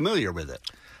not familiar with it.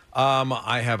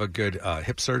 I have a good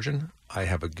hip surgeon. I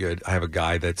have a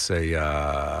guy that's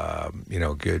a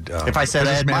good. If I said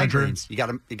I had manager, migraines, you got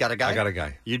a guy. I got a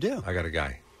guy. You do. I got a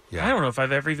guy. Yeah. I don't know if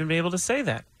I've ever even been able to say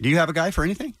that. Do you have a guy for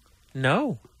anything?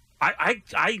 No.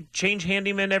 I change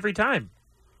handyman every time.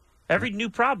 Every new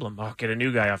problem, I'll get a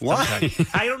new guy off. Why?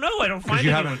 I don't know. I don't find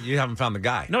anyone. You haven't found the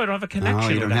guy. No, I don't have a connection.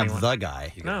 Oh, you don't with have anyone. the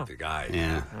guy. You got the guy.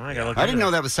 Yeah. Oh, I gotta look I didn't into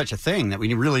know that was such a thing, that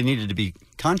we really needed to be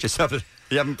conscious of it.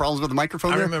 You having problems with the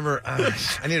microphone I there? remember,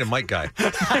 I need a mic guy.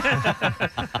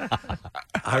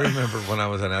 I remember when I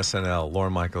was on SNL,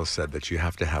 Lorne Michaels said that you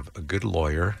have to have a good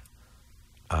lawyer,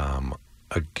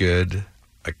 a good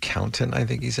accountant, I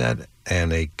think he said,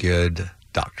 and a good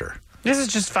doctor. This is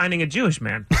just finding a Jewish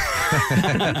man.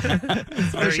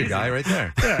 There's your guy right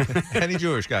there. Yeah. Any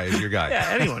Jewish guy is your guy.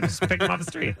 Yeah, anyone. Just pick him off the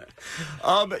street.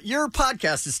 Your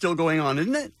podcast is still going on,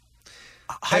 isn't it?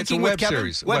 It's a web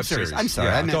series. Web series. I'm sorry.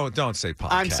 Yeah, I meant, don't say podcast.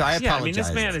 I'm sorry. I apologize. Yeah, I mean,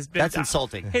 this man has been. That's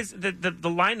insulting. The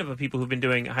line of people who've been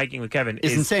doing Hiking with Kevin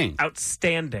is insane.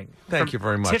 Outstanding. Thank you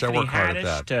very much. Tiffany I work hard Haddish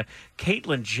at that. to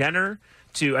Caitlyn Jenner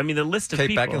to, I mean, the list of Kate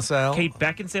people. Beckinsale. Kate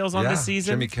Beckinsale's on this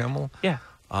season. Jimmy Kimmel. Yeah.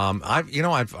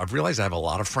 I've realized I have a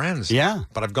lot of friends. Yeah.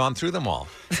 But I've gone through them all.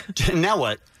 Now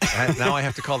what? And now I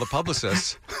have to call the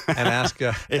publicist and ask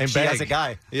if she beg. has a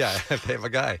guy. Yeah, if they have a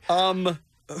guy.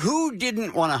 Who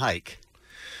didn't want to hike?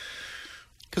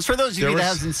 Because for those of you that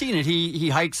hasn't seen it, he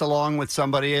hikes along with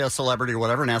somebody, a celebrity or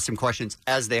whatever, and asks them questions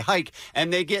as they hike,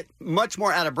 and they get much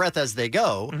more out of breath as they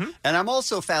go. Mm-hmm. And I'm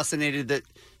also fascinated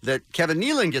that Kevin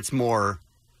Nealon gets more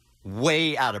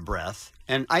way out of breath.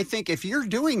 And I think if you're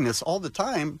doing this all the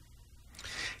time,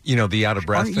 You know, the out of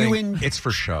breath Aren't thing, you in- it's for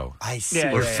show. I see.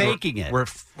 Yeah, we're faking it.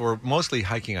 We're mostly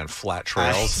hiking on flat I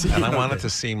trails, see. and I want it to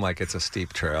seem like it's a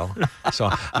steep trail. So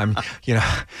I'm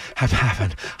huffing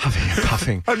and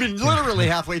puffing. I mean, literally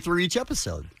halfway through each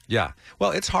episode. Yeah.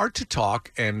 Well, it's hard to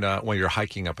talk and when you're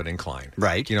hiking up an incline,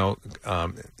 right?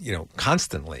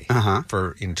 Constantly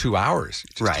for 2 hours,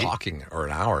 just talking, or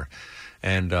an hour,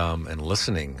 and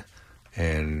listening.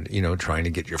 And, trying to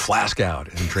get your flask out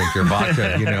and drink your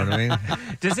vodka, you know what I mean?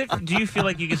 Do you feel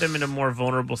like you get them in a more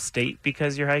vulnerable state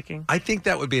because you're hiking? I think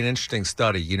that would be an interesting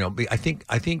study. I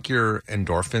think your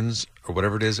endorphins or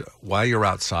whatever it is, while you're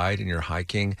outside and you're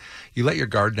hiking, you let your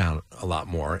guard down a lot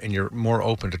more and you're more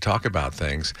open to talk about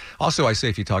things. Also, I say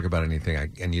if you talk about anything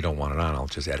and you don't want it on, I'll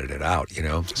just edit it out,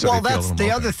 So well, that's the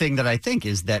other thing that I think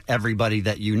is that everybody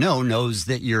that knows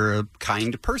that you're a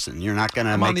kind person. You're not going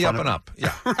to I'm make on the fun up and of- up.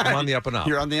 Yeah, I'm on the up and up.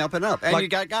 You're on the up and up. And Like- you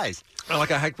got guys.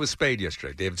 Like I hiked with Spade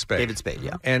yesterday, David Spade. David Spade,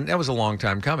 yeah. And that was a long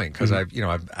time coming because I've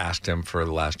asked him for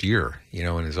the last year,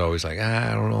 and he's always like,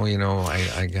 I don't know,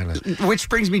 I gotta. Which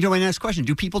brings me to my next question.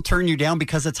 Do people turn you down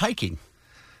because it's hiking?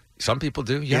 Some people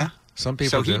do, yeah. Some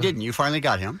people So do. he didn't. You finally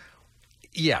got him.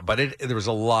 Yeah, but there was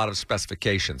a lot of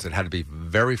specifications. It had to be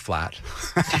very flat.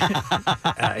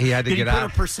 He had to Did get he put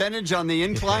out. a percentage on the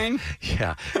incline?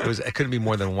 Yeah, it couldn't be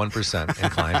more than 1%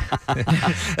 incline.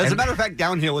 As a matter of fact,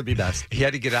 downhill would be best. He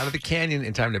had to get out of the canyon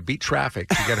in time to beat traffic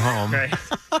to get home.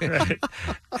 Right.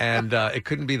 And it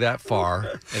couldn't be that far.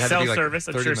 It had to be like Self-service,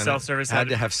 I'm 30 sure minutes. self-service had had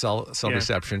to it. have cell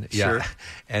reception. Yeah, Sure.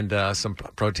 and some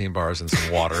protein bars and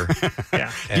some water.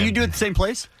 Yeah. Do you do it at the same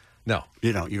place? No,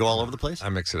 you don't. You go all over the place. I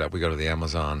mix it up. We go to the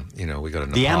Amazon. We go to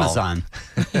Nepal. The Amazon,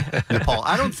 Nepal.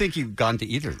 I don't think you've gone to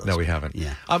either of those. No, we haven't.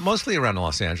 Yeah. Mostly around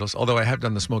Los Angeles, although I have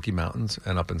done the Smoky Mountains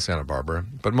and up in Santa Barbara,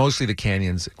 but mostly the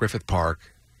canyons, Griffith Park,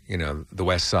 the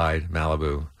West Side,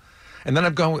 Malibu. And then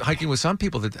I've gone hiking with some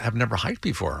people that have never hiked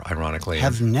before, ironically.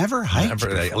 Have never hiked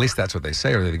before? At least that's what they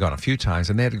say, or they've gone a few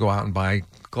times, and they had to go out and buy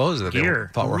clothes that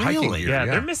Gear. they thought were hiking gear. Yeah,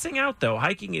 they're missing out, though.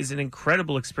 Hiking is an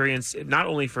incredible experience, not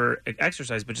only for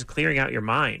exercise, but just clearing out your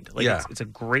mind. Yeah. It's a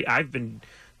great... I've been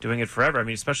doing it forever. I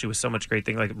mean, especially with so much great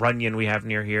thing like Runyon we have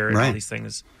near here and all these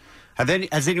things.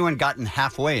 Has anyone gotten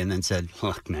halfway and then said,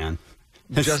 look, man...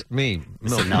 Just me.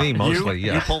 It's enough. Me mostly, You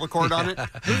yeah. pull the cord on it?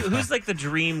 Who's like the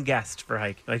dream guest for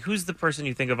hiking? Like, who's the person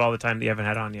you think of all the time that you haven't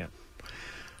had on yet?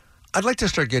 I'd like to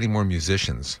start getting more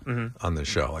musicians Mm-hmm. on the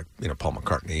show, like, Paul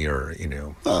McCartney or,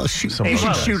 Shoot, some you other should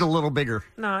guys. shoot a little bigger.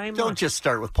 No, I'm Don't just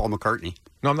start with Paul McCartney.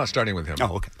 No, I'm not starting with him.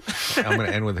 Oh, okay. I'm going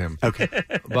to end with him. Okay.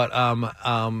 But,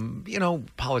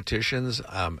 politicians,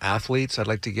 athletes I'd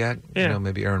like to get. Yeah.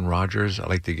 Maybe Aaron Rodgers. I'd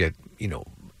like to get,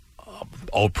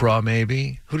 Oprah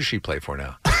maybe. Who does she play for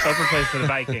now? Oprah plays for the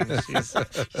Vikings.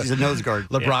 She's a nose guard.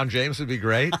 LeBron James would be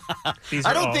great.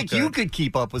 I don't think you could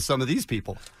keep up with some of these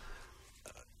people.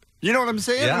 You know what I'm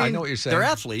saying? Yeah, I know what you're saying. They're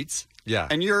athletes. Yeah.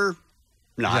 And you're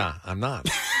not. Yeah, I'm not.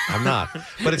 I'm not.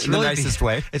 But it's In the really nicest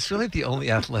way. It's really the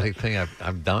only athletic thing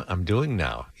I'm doing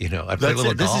now. You know, I play That's a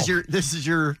little it. This golf. is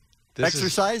your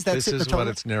exercise. That's it. This is what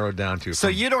it's narrowed down to. So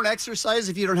you don't exercise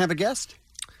if you don't have a guest?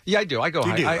 Yeah, I do. I go.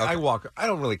 You do? I Okay. walk. I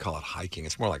don't really call it hiking.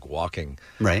 It's more like walking.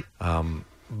 Right.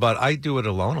 But I do it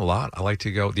alone a lot. I like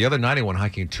to go. The other night I went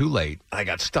hiking too late. I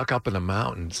got stuck up in the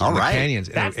mountains, in the canyons.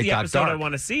 and That's it the got episode I dark.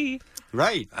 want to see.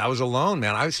 Right. I was alone,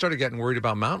 man. I started getting worried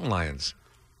about mountain lions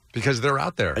because they're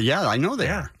out there. Yeah, I know they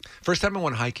are. First time I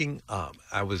went hiking,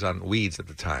 I was on weeds at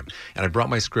the time, and I brought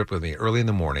my script with me early in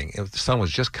the morning. The sun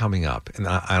was just coming up, and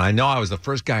I know I was the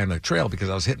first guy on the trail because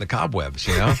I was hitting the cobwebs,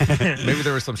 you know? Maybe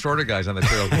there were some shorter guys on the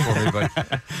trail before me,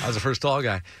 but I was the first tall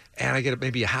guy. And I get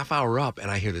maybe a half hour up,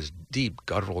 and I hear this deep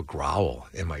guttural growl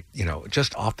in my,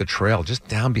 just off the trail, just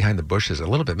down behind the bushes a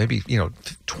little bit, maybe,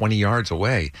 20 yards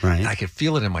away. Right. And I could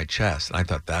feel it in my chest, and I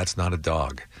thought, that's not a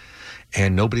dog.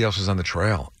 And nobody else was on the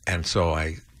trail. And so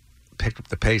I picked up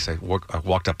the pace. I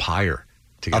walked up higher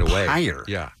to get away. Higher?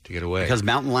 Yeah, to get away. Because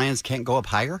mountain lions can't go up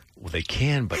higher? Well, they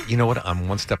can, but you know what? I'm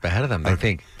one step ahead of them. They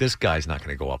think, this guy's not going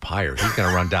to go up higher. He's going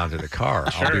to run down to the car.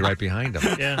 I'll be right behind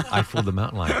him. Yeah. I fooled the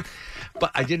mountain lion.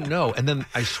 But I didn't know. And then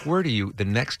I swear to you, the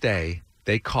next day,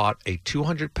 they caught a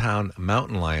 200-pound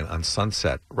mountain lion on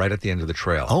Sunset right at the end of the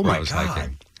trail. Oh, where my I was God.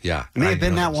 hiking. Yeah. It may I have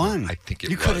been know that one. I think it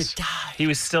You was. could have died. He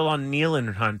was still on Kneeling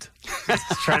Hunt,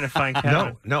 trying to find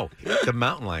Kevin. No. The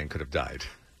mountain lion could have died.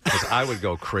 Because I would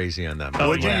go crazy on them. Oh,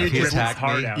 Would you? Yeah. You If he just attacked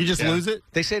hard me, out. You just lose it?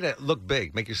 They say that look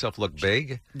big, make yourself look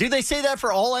big. Do they say that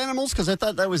for all animals? Because I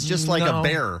thought that was just like a No,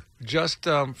 bear. Just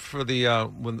for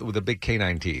the with the big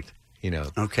canine teeth.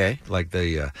 Okay. Like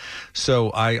the.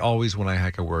 So I always, when I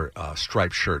hike, I wear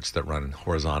striped shirts that run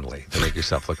horizontally to make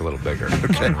yourself look a little bigger.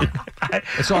 Okay.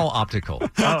 It's all optical. Oh,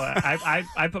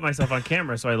 I put myself on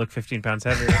camera so I look 15 pounds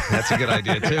heavier. That's a good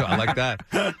idea too. I like that.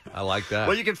 I like that.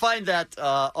 Well, you can find that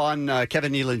on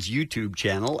Kevin Nealon's YouTube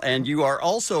channel, and you are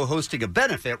also hosting a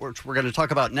benefit, which we're going to talk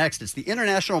about next. It's the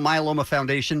International Myeloma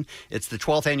Foundation. It's the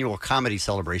 12th annual comedy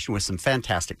celebration with some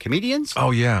fantastic comedians. Oh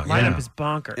yeah, Lineup is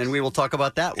bonkers. And we will talk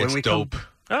about that when It's we dope. come.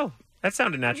 Oh, that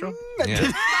sounded natural.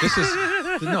 Yeah.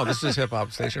 This is hip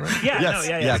hop station, right? Yeah, Yes. no,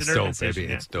 yeah, Yeah, it's it's an urban dope, station, baby.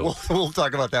 yeah. It's dope. We'll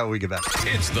talk about that when we get back.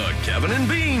 It's the Kevin and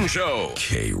Bean Show.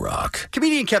 K-Rock.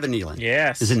 Comedian Kevin Nealon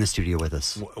Yes. is in the studio with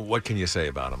us. What can you say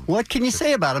about him? What can you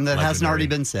say about him that hasn't Legendary. already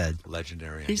been said?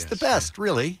 Legendary. I He's the guess. best,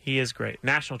 really. He is great.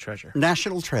 National treasure.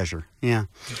 National treasure. Yeah.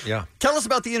 Yeah. Tell us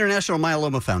about the International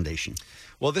Myeloma Foundation.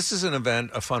 Well, this is an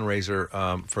event, a fundraiser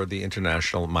for the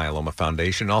International Myeloma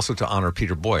Foundation, also to honor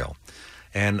Peter Boyle.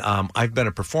 And I've been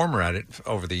a performer at it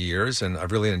over the years, and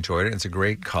I've really enjoyed it. It's a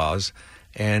great cause.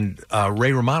 And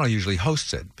Ray Romano usually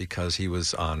hosts it because he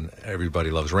was on Everybody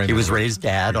Loves Raymond. He was Ray's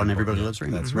dad on Everybody Loves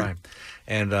Raymond. That's right.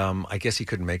 And I guess he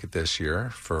couldn't make it this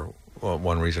year for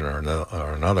one reason or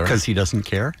another. Because he doesn't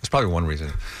care? It's probably one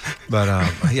reason. But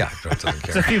yeah, he doesn't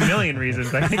care. There's a few million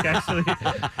reasons, I think, actually.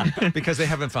 Because they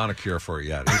haven't found a cure for it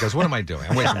yet. He goes, what am I doing?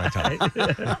 I'm wasting my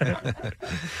time.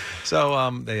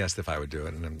 So they asked if I would do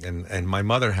it. And my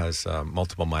mother has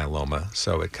multiple myeloma,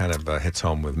 so it kind of hits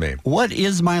home with me. What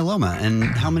is myeloma, and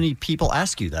how many people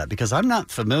ask you that? Because I'm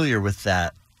not familiar with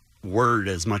that word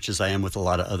as much as I am with a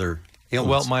lot of other Well,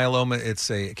 ailments. myeloma, it's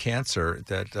a cancer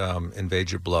that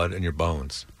invades your blood and your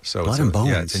bones. So Blood it's and bones.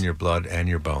 Yeah, it's in your blood and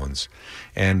your bones.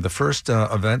 And the first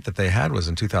event that they had was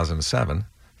in 2007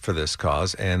 for this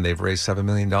cause, and they've raised $7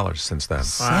 million since then.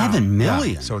 $7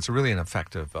 million? Yeah, so it's really an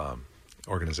effective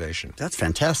organization. That's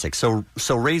fantastic. So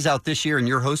Ray's out this year, and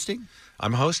you're hosting?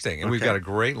 I'm hosting, and we've Okay. got a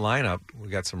great lineup. We've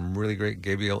got some really great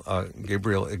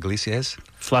Gabriel Iglesias.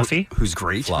 Fluffy. Who's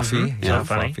great. Fluffy. Mhm. Yeah, So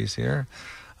funny. Fluffy's here.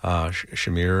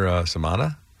 Shamir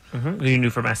Samada. Who you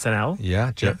knew from SNL.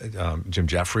 Yeah, Jim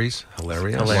Jeffries,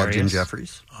 hilarious. Love Jim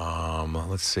Jeffries.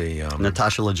 Let's see.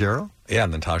 Natasha Leggero. Yeah,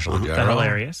 Natasha Leggero.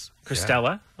 Hilarious.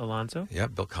 Christella Alonso. Yeah,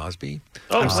 Bill Cosby.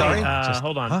 Oh, I'm sorry?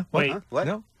 Hold on. Huh? What? Wait. Huh? What?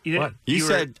 No. You, You were-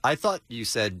 said, I thought you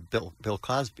said Bill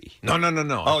Cosby. No. I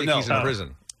Oh, think no. he's in Oh.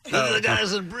 prison. The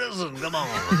guy's in prison. Come on.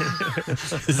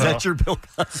 Is that your Bill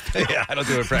Cosby? Yeah, I don't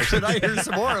do impressions. Could I hear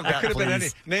some more of that, Could have been any.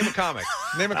 please? Name a comic.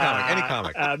 Name a comic. Any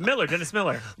comic. Miller, Dennis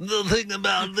Miller. The thing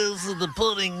about this is the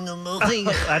pudding and the thing.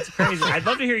 That's crazy. I'd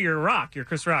love to hear your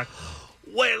Chris Rock.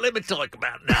 Wait, let me talk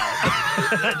about it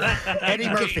now. Eddie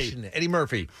Murphy. Eddie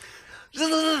Murphy. All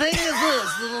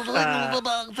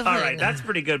right, that's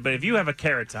pretty good. But if you have a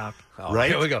Carrot Top, Oh,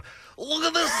 Right? Here we go. Look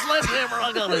at this sledgehammer.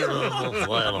 I got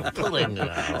a pudding.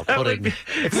 Pudding.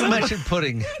 If you mention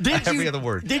pudding, every other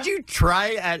word. Did you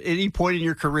try at any point in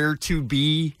your career to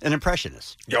be an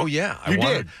impressionist? Oh yeah, You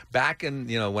wanted, did. back in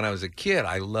when I was a kid.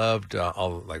 I loved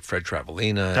all like Fred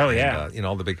Travalina. Oh, yeah. and,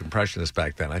 all the big impressionists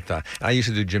back then. I used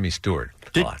to do Jimmy Stewart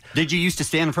a lot. Did you used to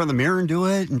stand in front of the mirror and do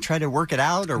it and try to work it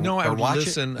out, or No, I or would watch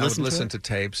listen. it? I would listen to to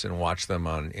tapes and watch them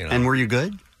on. And were you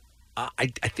good? I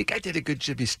think I did a good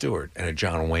Jimmy Stewart and a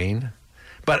John Wayne,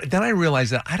 but then I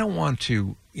realized that I don't want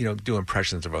to do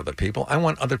impressions of other people. I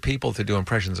want other people to do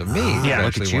impressions of me Yeah,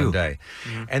 look eventually at you. one day.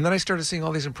 Mm-hmm. And then I started seeing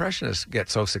all these impressionists get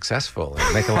so successful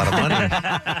and make a lot of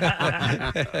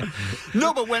money.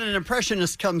 No, but when an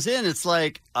impressionist comes in, it's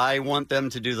like, I want them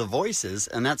to do the voices,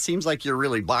 and that seems like you're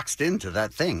really boxed into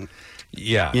that thing.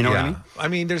 Yeah, You know what I yeah. mean? I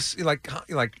mean, there's like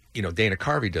Dana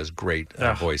Carvey does great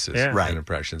voices yeah. Right. and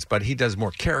impressions, but he does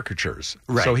more caricatures.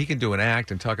 Right. So he can do an act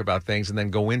and talk about things, and then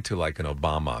go into like an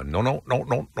Obama, no,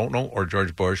 or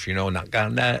George Bush, not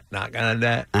gonna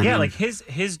that. Yeah, like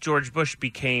his George Bush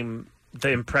became the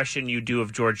impression you do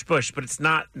of George Bush, but it's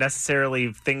not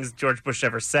necessarily things George Bush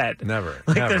ever said. Never.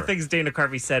 Like never. they're things Dana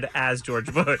Carvey said as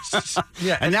George Bush.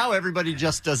 Yeah, And now everybody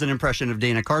just does an impression of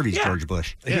Dana Carvey's Yeah. George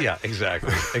Bush. Yeah,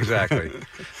 exactly.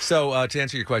 So to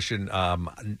answer your question,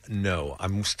 no,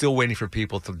 I'm still waiting for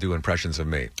people to do impressions of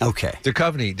me. Okay.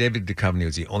 David Duchovny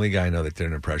was the only guy I know that did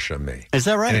an impression of me. Is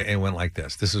that right? And it went like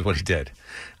this. This is what he did.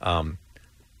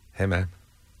 Hey man.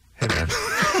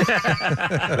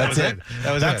 That's it.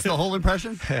 That's the whole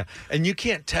impression? Yeah. And you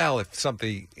can't tell if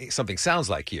something sounds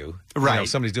like you. Right.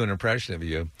 Somebody's doing an impression of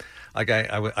you. Like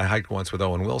I hiked once with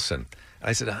Owen Wilson.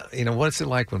 I said, what's it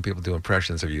like when people do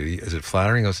impressions of you? Is it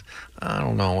flattering? He goes, I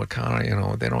don't know. What kind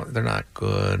of, they're not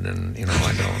good. And,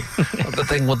 I don't. The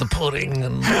thing with the pudding.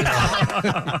 And,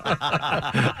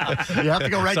 You have to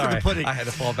go right to Sorry, the pudding. I had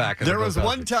to fall back. There was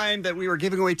one time that we were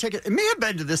giving away tickets. It may have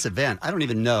been to this event. I don't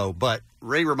even know. But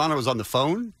Ray Romano was on the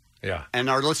phone. Yeah. And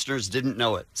our listeners didn't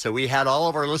know it. So we had all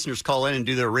of our listeners call in and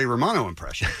do their Ray Romano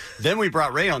impression. Then we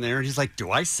brought Ray on there, and he's like, do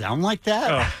I sound like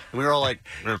that? Oh. And we were all like,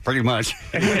 pretty much.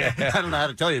 I don't know how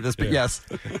to tell you this, but yes.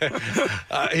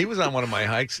 He was on one of my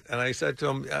hikes, and I said to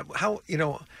him, how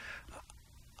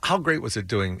great was it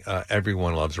doing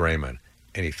Everyone Loves Raymond?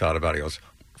 And he thought about it. He goes,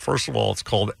 first of all, it's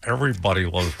called Everybody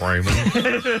Loves Raymond.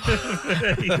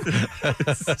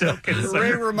 Still concerned.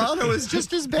 Ray Romano is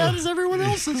just as bad as everyone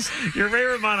else's. Your Ray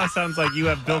Romano sounds like you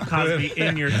have Bill Cosby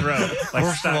in your throat. Like,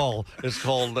 First of all, it's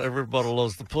called Everybody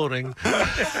Loves the Pudding.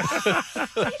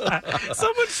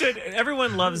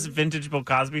 Everyone loves vintage Bill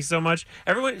Cosby so much.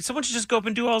 Someone should just go up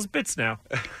and do all his bits now.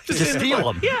 Just steal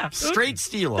them. Yeah. Straight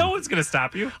steal them. No one's going to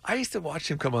stop you. I used to watch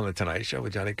him come on The Tonight Show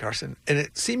with Johnny Carson, and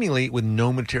it seemingly with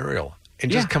no material.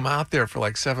 And just come out there for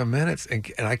like 7 minutes.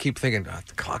 And I keep thinking, the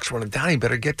clock's running down. You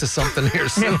better get to something here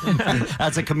soon.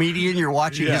 As a comedian, you're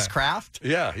watching his craft?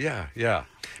 Yeah.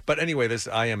 But anyway, this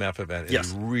IMF event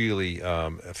is really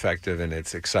effective, and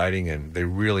it's exciting, and they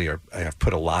really have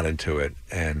put a lot into it.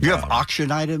 And You have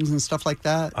auction items and stuff like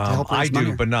that to help I raise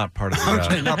money? do, but not part of the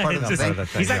Okay, not part of the thing.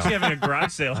 He's actually having a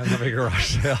garage sale. I'm having a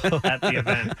garage sale at the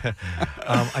event.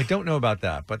 I don't know about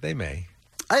that, but they may.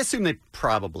 I assume they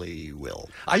probably will.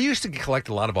 I used to collect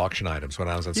a lot of auction items when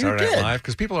I was on You Saturday Night did? Live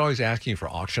because people are always asking you for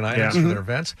auction items Yeah. for their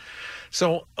events.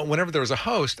 So whenever there was a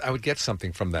host, I would get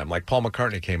something from them. Like Paul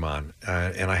McCartney came on,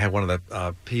 and I had one of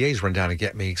the PAs run down and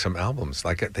get me some albums.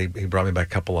 Like he brought me back a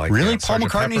couple. Like Really? Paul Sgt.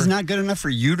 McCartney's Pepper. not good enough for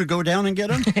you to go down and get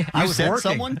him? I You was sent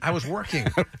working. someone? I was working.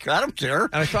 I don't care.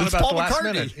 And I thought It's about Paul the last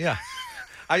McCartney. minute. Yeah.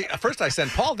 First I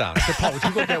sent Paul down. I said, Paul, would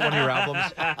you go get one of your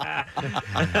albums?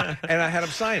 And I had him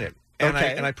sign it. And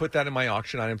Okay. I put that in my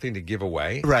auction item thing to give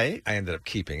away. Right. I ended up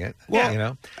keeping it.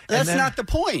 Well, that's not the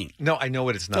point. No, I know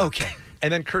what it's not. Okay.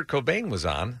 And then Kurt Cobain was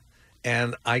on,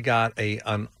 and I got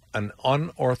an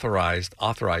unauthorized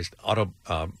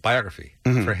autobiography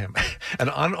for him. An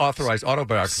unauthorized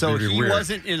autobiography. So would be he weird.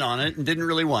 wasn't in on it and didn't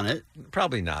really want it.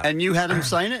 Probably not. And you had him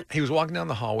sign it? He was walking down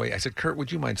the hallway. I said, Kurt,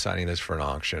 would you mind signing this for an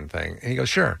auction thing? And he goes,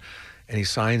 sure. And he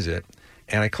signs it.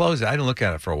 And I closed it. I didn't look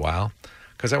at it for a while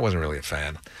because I wasn't really a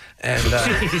fan. And,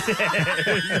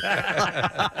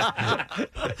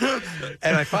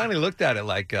 and I finally looked at it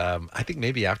like, I think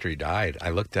maybe after he died, I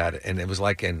looked at it, and it was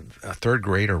like a third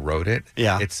grader wrote it.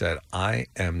 Yeah. It said, I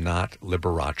am not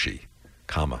Liberace,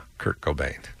 comma, Kurt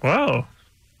Cobain. Whoa.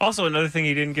 Also, another thing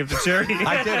he didn't give to charity.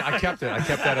 I did. I kept it. I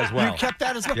kept that as well. You kept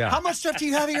that as well? Yeah. How much stuff do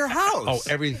you have at your house? Oh,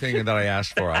 everything that I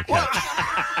asked for, I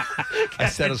kept. I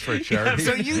said it was for a charity.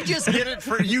 So you just get it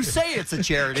for, you say it's a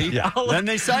charity, Yeah. then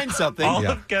they sign something. All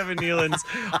of Kevin Nealon's,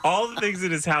 all the things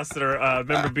in his house that are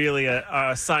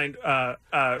memorabilia signed,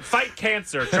 Fight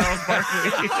Cancer, Charles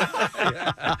Barkley.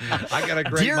 I got a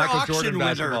great Dear Michael auction Jordan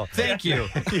winner, basketball. thank you.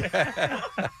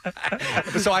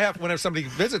 So I have, whenever somebody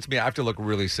visits me, I have to look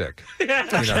really sick.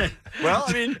 Yeah. You know? Well,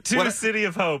 I mean, To the City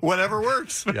of Hope. Whatever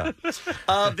works. Yeah.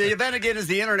 The event again is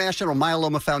the International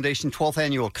Myeloma Foundation 12th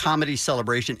Annual Comedy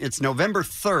Celebration. It's November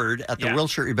 3rd at the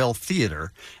Wilshire Ebell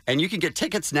Theater, and you can get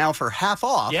tickets now for half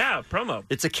off. Yeah, promo.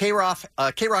 It's a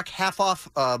K-Rock half off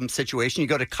situation. You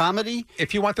go to comedy.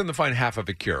 If you want them to find half of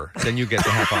a cure, then you get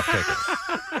the half off ticket.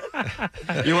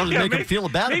 You want to make them feel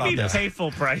bad about Maybe this. pay full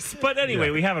price. But anyway,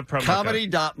 we have a promo code.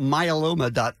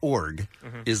 Comedy.myeloma.org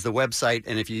is the website,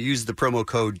 and if you use the promo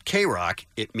code KROCK,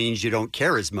 it means you don't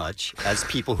care as much as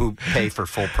people who pay for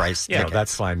full price Yeah, tickets.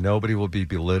 that's fine. Nobody will be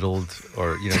belittled,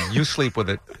 or you sleep with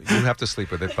it. You have to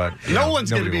sleep with it, but No one's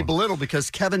going to nobody be will. belittled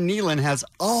because Kevin Nealon has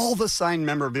all the signed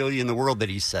memorabilia in the world that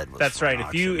he said was That's for right.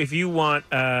 auction. If you want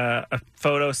a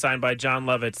photo signed by John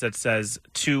Lovitz that says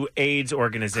 "To AIDS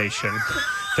Organization,"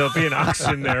 there'll be an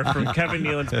auction there from Kevin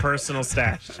Nealon's personal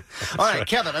stash. All right,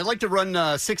 Kevin, I'd like to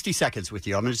run 60 seconds with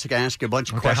you. I'm just going to ask you a bunch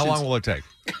of Okay, questions. how long will it take?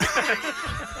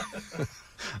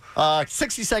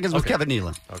 60 seconds with Okay. Kevin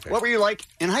Nealon. Okay. What were you like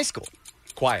in high school?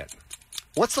 Quiet.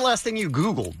 What's the last thing you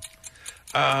Googled?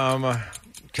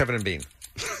 Kevin and Bean.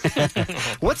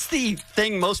 What's the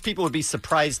thing most people would be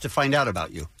surprised to find out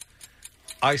about you?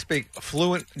 I speak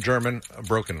fluent German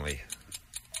brokenly.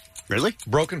 Really?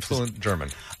 Broken fluent German.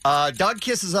 Dog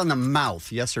kisses on the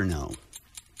mouth, yes or no?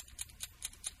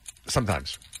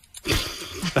 Sometimes.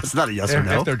 That's not a yes or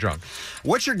no. If they're drunk.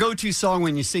 What's your go-to song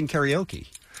when you sing karaoke?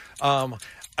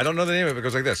 I don't know the name of it. It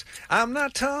goes like this. I'm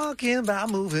not talking about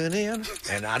moving in,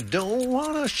 and I don't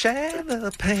want to share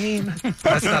the pain.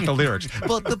 That's not the lyrics.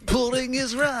 But the pudding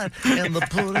is right, and the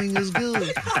pudding is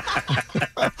good.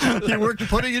 You worked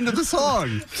putting into the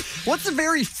song. What's the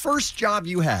very first job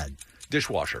you had?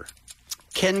 Dishwasher.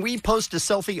 Can we post a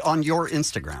selfie on your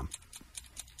Instagram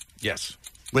Yes.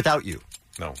 without you?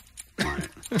 No.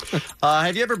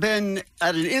 Have you ever been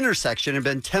at an intersection and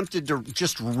been tempted to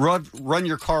just run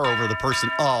your car over the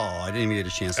person? Oh, I didn't even get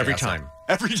a chance to Every ask that. time.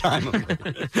 Every time.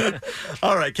 Okay.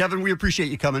 All right, Kevin, we appreciate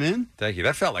you coming in. Thank you.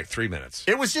 That felt like 3 minutes.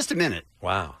 It was just a minute.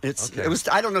 Wow. It Okay. was.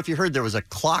 I don't know if you heard there was a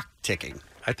clock ticking.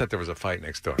 I thought there was a fight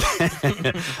next door.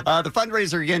 The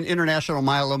fundraiser, again, International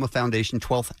Myeloma Foundation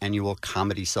 12th Annual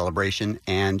Comedy Celebration,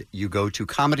 and you go to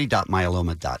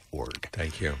comedy.myeloma.org.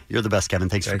 Thank you. You're the best, Kevin.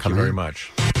 Thanks for Thank you coming very in.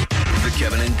 much. The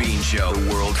Kevin and Bean Show,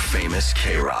 the world famous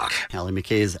K-Rock. Hallie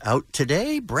McKay is out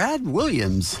today. Brad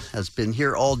Williams has been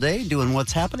here all day doing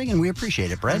what's happening, and we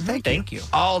appreciate it. Brad, thank you.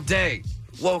 All day.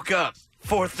 Woke up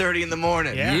 4:30 in the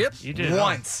morning. Yeah, Yep. you did.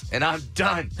 Once, and I'm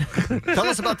done. Tell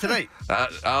us about tonight.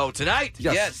 Tonight?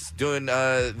 Yes. Doing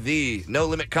the No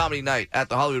Limit Comedy Night at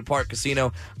the Hollywood Park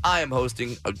Casino. I am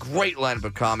hosting a great lineup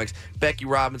of comics. Becky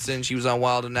Robinson, she was on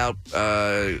Wild and Out.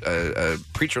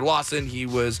 Preacher Lawson, he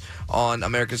was on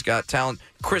America's Got Talent.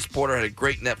 Chris Porter had a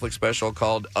great Netflix special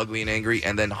called Ugly and Angry.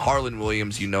 And then Harlan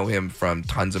Williams, you know him from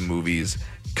tons of movies,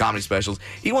 comedy specials.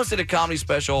 He once did a comedy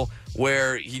special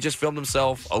where he just filmed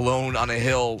himself alone on a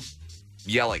hill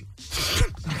yelling.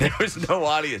 There was no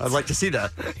audience. I'd like to see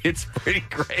that. It's pretty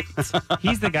great.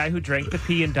 He's the guy who drank the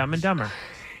pee in Dumb and Dumber.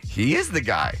 He is the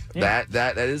guy. Yeah.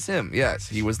 That is him. Yes,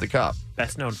 he was the cop.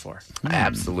 Best known for.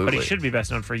 Absolutely. But he should be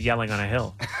best known for yelling on a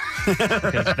hill.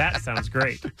 Because that sounds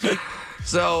great.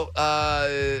 So,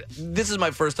 this is my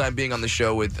first time being on the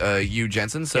show with you,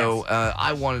 Jensen. So,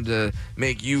 I wanted to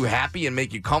make you happy and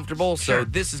make you comfortable. So, Sure.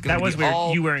 this is going That to was be weird.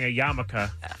 all... You wearing a yarmulke.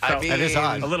 I Felt mean... That is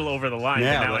odd. A little over the line,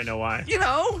 Yeah, but now but- I know why. You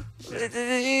know,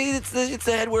 it's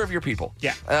the headwear of your people.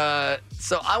 Yeah.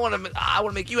 So I want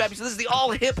to make you happy. So this is the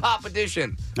all hip hop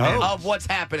edition of what's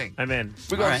happening. I'm in.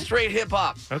 We're going All right. straight hip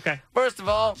hop. Okay. First of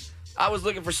all, I was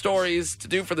looking for stories to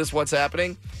do for this what's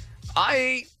happening.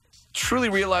 I truly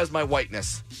realized my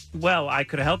whiteness. Well, I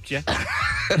could have helped you.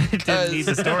 Didn't need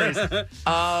the stories.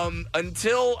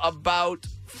 Until about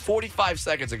 45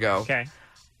 seconds ago. Okay.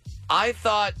 I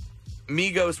thought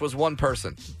Migos was one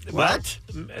person. What?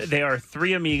 They are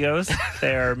three amigos.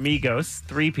 They are Migos,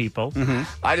 three people.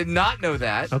 I did not know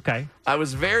that. Okay. I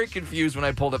was very confused when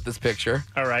I pulled up this picture.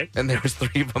 All right. And there was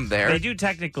three of them there. They do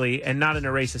technically, and not in a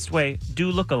racist way,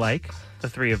 do look alike, the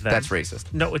three of them. That's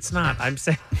racist. No, it's not. I'm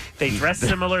saying they dress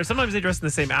similar. Sometimes they dress in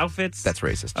the same outfits. That's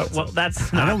racist. Well,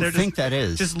 that's not. I don't They're think just, that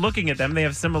is. Just looking at them, they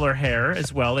have similar hair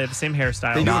as well. They have the same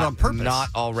hairstyle. They do it on purpose. Not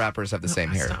all rappers have the same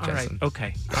hair, All right. Jensen.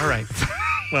 Okay. All right.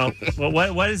 Well,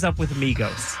 what is up with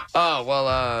Migos? Oh,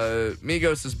 well,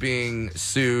 Migos is being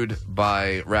sued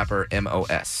by rapper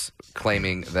MOS,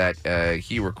 claiming that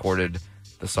he recorded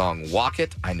the song Walk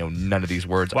It. I know none of these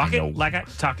words. Walk it like I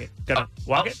talk it. Gonna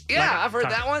walk it? Yeah, like I've heard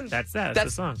talk that it. one. That's the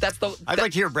song. I'd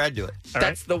like to hear Brad do it.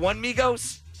 That's the one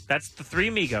Migos? That's the three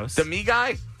Migos. The Me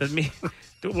Guy?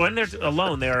 When they're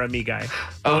alone, they are a Me Guy.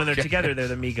 But when they're together, they're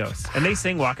the Migos. And they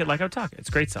sing Walk It Like I Talk It. It's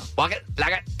a great song. Walk it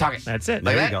like I talk it. That's it.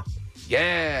 Like There that? you go.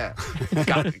 Yeah.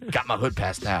 got my hood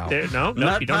pass now. No,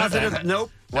 Not you don't have positive. that.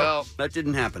 Nope. Well, that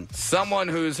didn't happen. Someone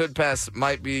whose hood pass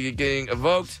might be getting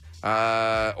evoked, or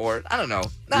I don't know.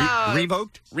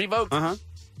 Revoked? Revoked? Uh-huh.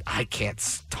 I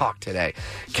can't talk today.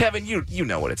 Kevin, you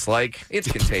know what it's like. It's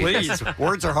contagious. Please,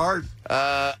 words are hard.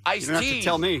 Ice-T. You don't have to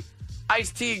tell me.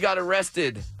 Ice-T got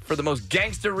arrested for the most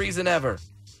gangster reason ever.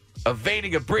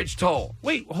 Evading a bridge toll.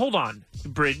 Wait, hold on.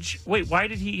 Bridge. Wait, why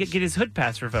did he get his hood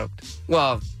pass revoked?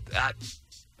 Well,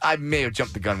 I may have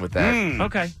jumped the gun with that.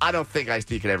 Okay. I don't think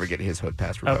Ice-T could ever get his hood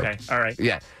pass revoked. Okay, all right.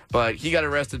 Yeah, but he got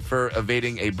arrested for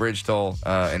evading a bridge toll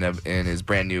in his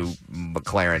brand new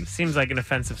McLaren. Seems like an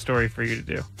offensive story for you to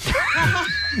do.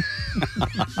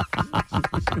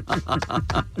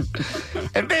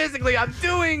 And basically, I'm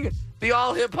doing the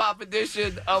all hip-hop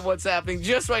edition of What's Happening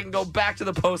just so I can go back to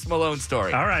the Post Malone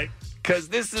story. All right. Because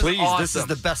this is Please, awesome. this is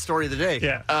the best story of the day.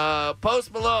 Yeah.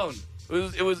 Post Malone,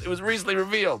 it was recently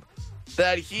revealed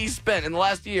that he spent in the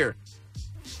last year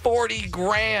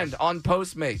 $40,000 on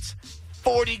Postmates.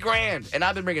 $40,000. And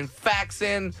I've been bringing facts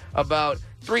in about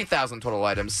 3,000 total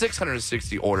items,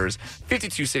 660 orders,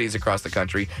 52 cities across the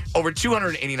country, over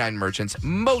 289 merchants,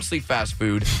 mostly fast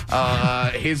food.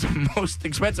 His most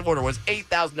expensive order was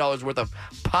 $8,000 worth of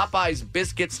Popeye's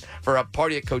biscuits for a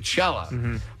party at Coachella.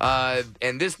 Mm-hmm.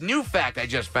 And this new fact I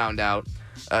just found out,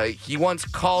 he once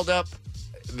called up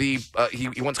he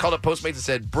once called up Postmates and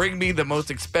said, "Bring me the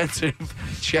most expensive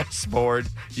chessboard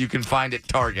you can find at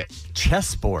Target."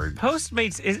 Chessboard.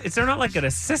 Postmates is they're not like an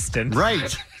assistant,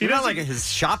 right? You're not like his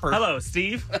shopper. Hello,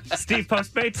 Steve. Steve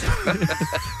Postmates.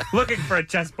 Looking for a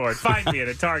chessboard. Find me at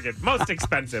a Target. Most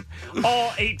expensive.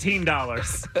 All $18.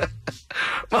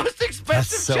 Most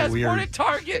expensive so chessboard weird. at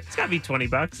Target. It's gotta be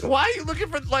 $20. Why are you looking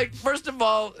for, like, first of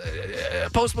all,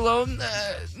 Post Malone?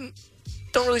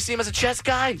 Don't really see him as a chess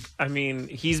guy. I mean,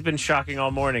 he's been shocking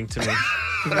all morning to me.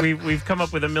 We've come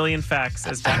up with a million facts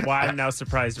as to why I'm now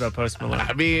surprised about Post Malone.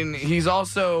 I mean, he's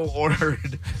also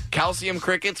ordered calcium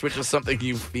crickets, which is something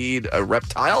you feed a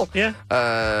reptile. Yeah.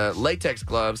 Latex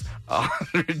gloves,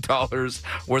 $100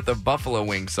 worth of buffalo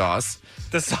wing sauce.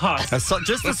 The sauce.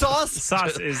 Just the sauce? The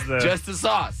sauce is the... Just the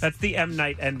sauce. That's the M.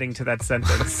 Night ending to that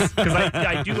sentence. Because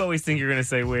I do always think you're going to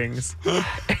say wings.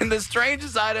 And the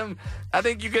strangest item I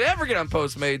think you could ever get on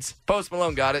Postmates, Post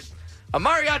Malone got it, a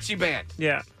mariachi band.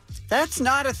 Yeah. That's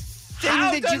not a thing.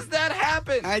 How does that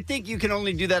happen? I think you can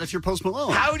only do that if you're Post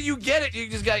Malone. How do you get it? You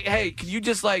just got, hey, can you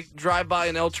just like drive by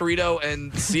an El Torito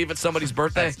and see if it's somebody's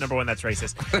birthday? That's number one, that's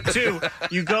racist. Two,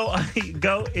 you go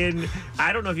in,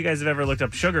 I don't know if you guys have ever looked up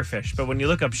Sugarfish, but when you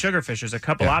look up Sugarfish, there's a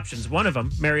couple options. One of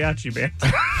them, mariachi band.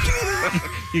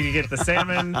 You can get the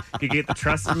salmon, you can get the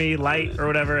Trust Me Light or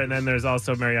whatever, and then there's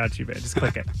also mariachi band. Just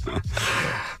click it.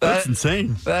 That's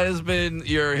insane. That has been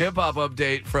your hip-hop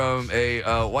update from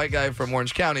a white guy from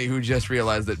Orange County who just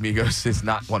realized that Migos is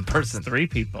not one person. It's 3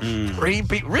 people. 3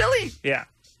 people? Really? Yeah.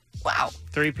 Wow.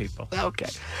 3 people. Okay.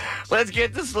 Let's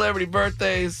get to celebrity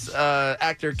birthdays.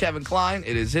 Actor Kevin Kline.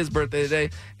 It is his birthday today.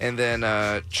 And then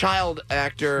child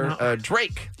actor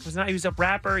Drake. He was a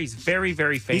rapper. He's very,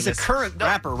 very famous. He's a current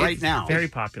rapper right now. Very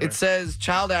popular. It says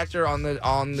child actor on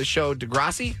the show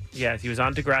Degrassi. Yeah, he was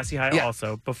on Degrassi High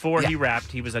also. Before he rapped,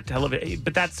 he was a television.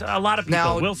 But that's a lot of people.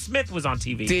 Now, Will Smith was on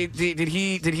TV. Did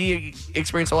he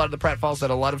experience a lot of the pratfalls that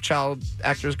a lot of child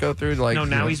actors go through? Like, no,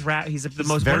 now he's one of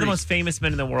the most famous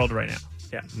men in the world right now.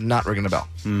 Yeah. Not ringing a bell.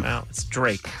 Well, it's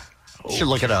Drake. Should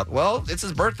look it up. Well, it's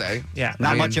his birthday. Yeah.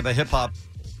 Not much of a hip hop.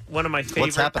 One of my favorite.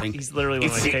 What's happening? He's literally one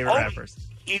of my favorite rappers.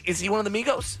 Is he one of the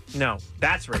Migos? No,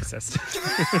 that's racist.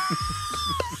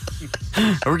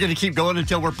 Are we going to keep going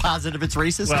until we're positive it's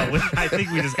racist? Well, I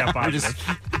think we just got positive.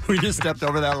 we just stepped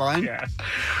over that line? Yeah.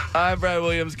 I'm Brad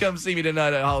Williams. Come see me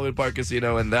tonight at Hollywood Park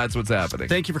Casino, and that's what's happening.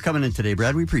 Thank you for coming in today,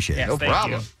 Brad. We appreciate it. No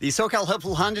problem. The SoCal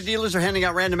Helpful Honda dealers are handing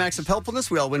out random acts of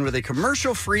helpfulness. We all win with a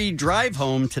commercial-free drive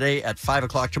home today at 5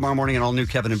 o'clock tomorrow morning on all new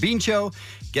Kevin and Bean Show.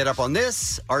 Get up on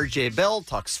this. RJ Bell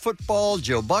talks football,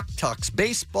 Joe Buck talks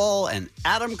baseball, and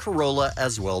Adam Carolla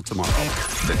as well tomorrow.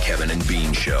 The Kevin and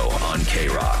Bean Show on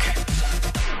K-Rock.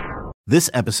 This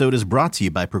episode is brought to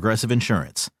you by Progressive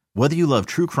Insurance. Whether you love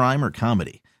true crime or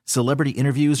comedy, celebrity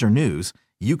interviews or news,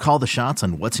 you call the shots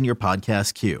on what's in your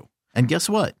podcast queue. And guess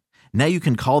what? Now you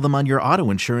can call them on your auto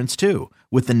insurance too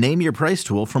with the Name Your Price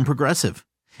tool from Progressive.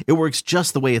 It works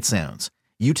just the way it sounds.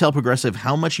 You tell Progressive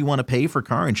how much you want to pay for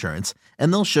car insurance,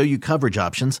 and they'll show you coverage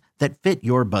options that fit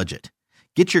your budget.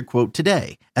 Get your quote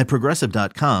today at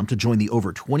Progressive.com to join the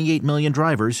over 28 million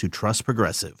drivers who trust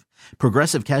Progressive.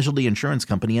 Progressive Casualty Insurance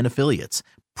Company and Affiliates.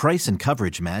 Price and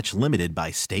coverage match limited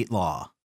by state law.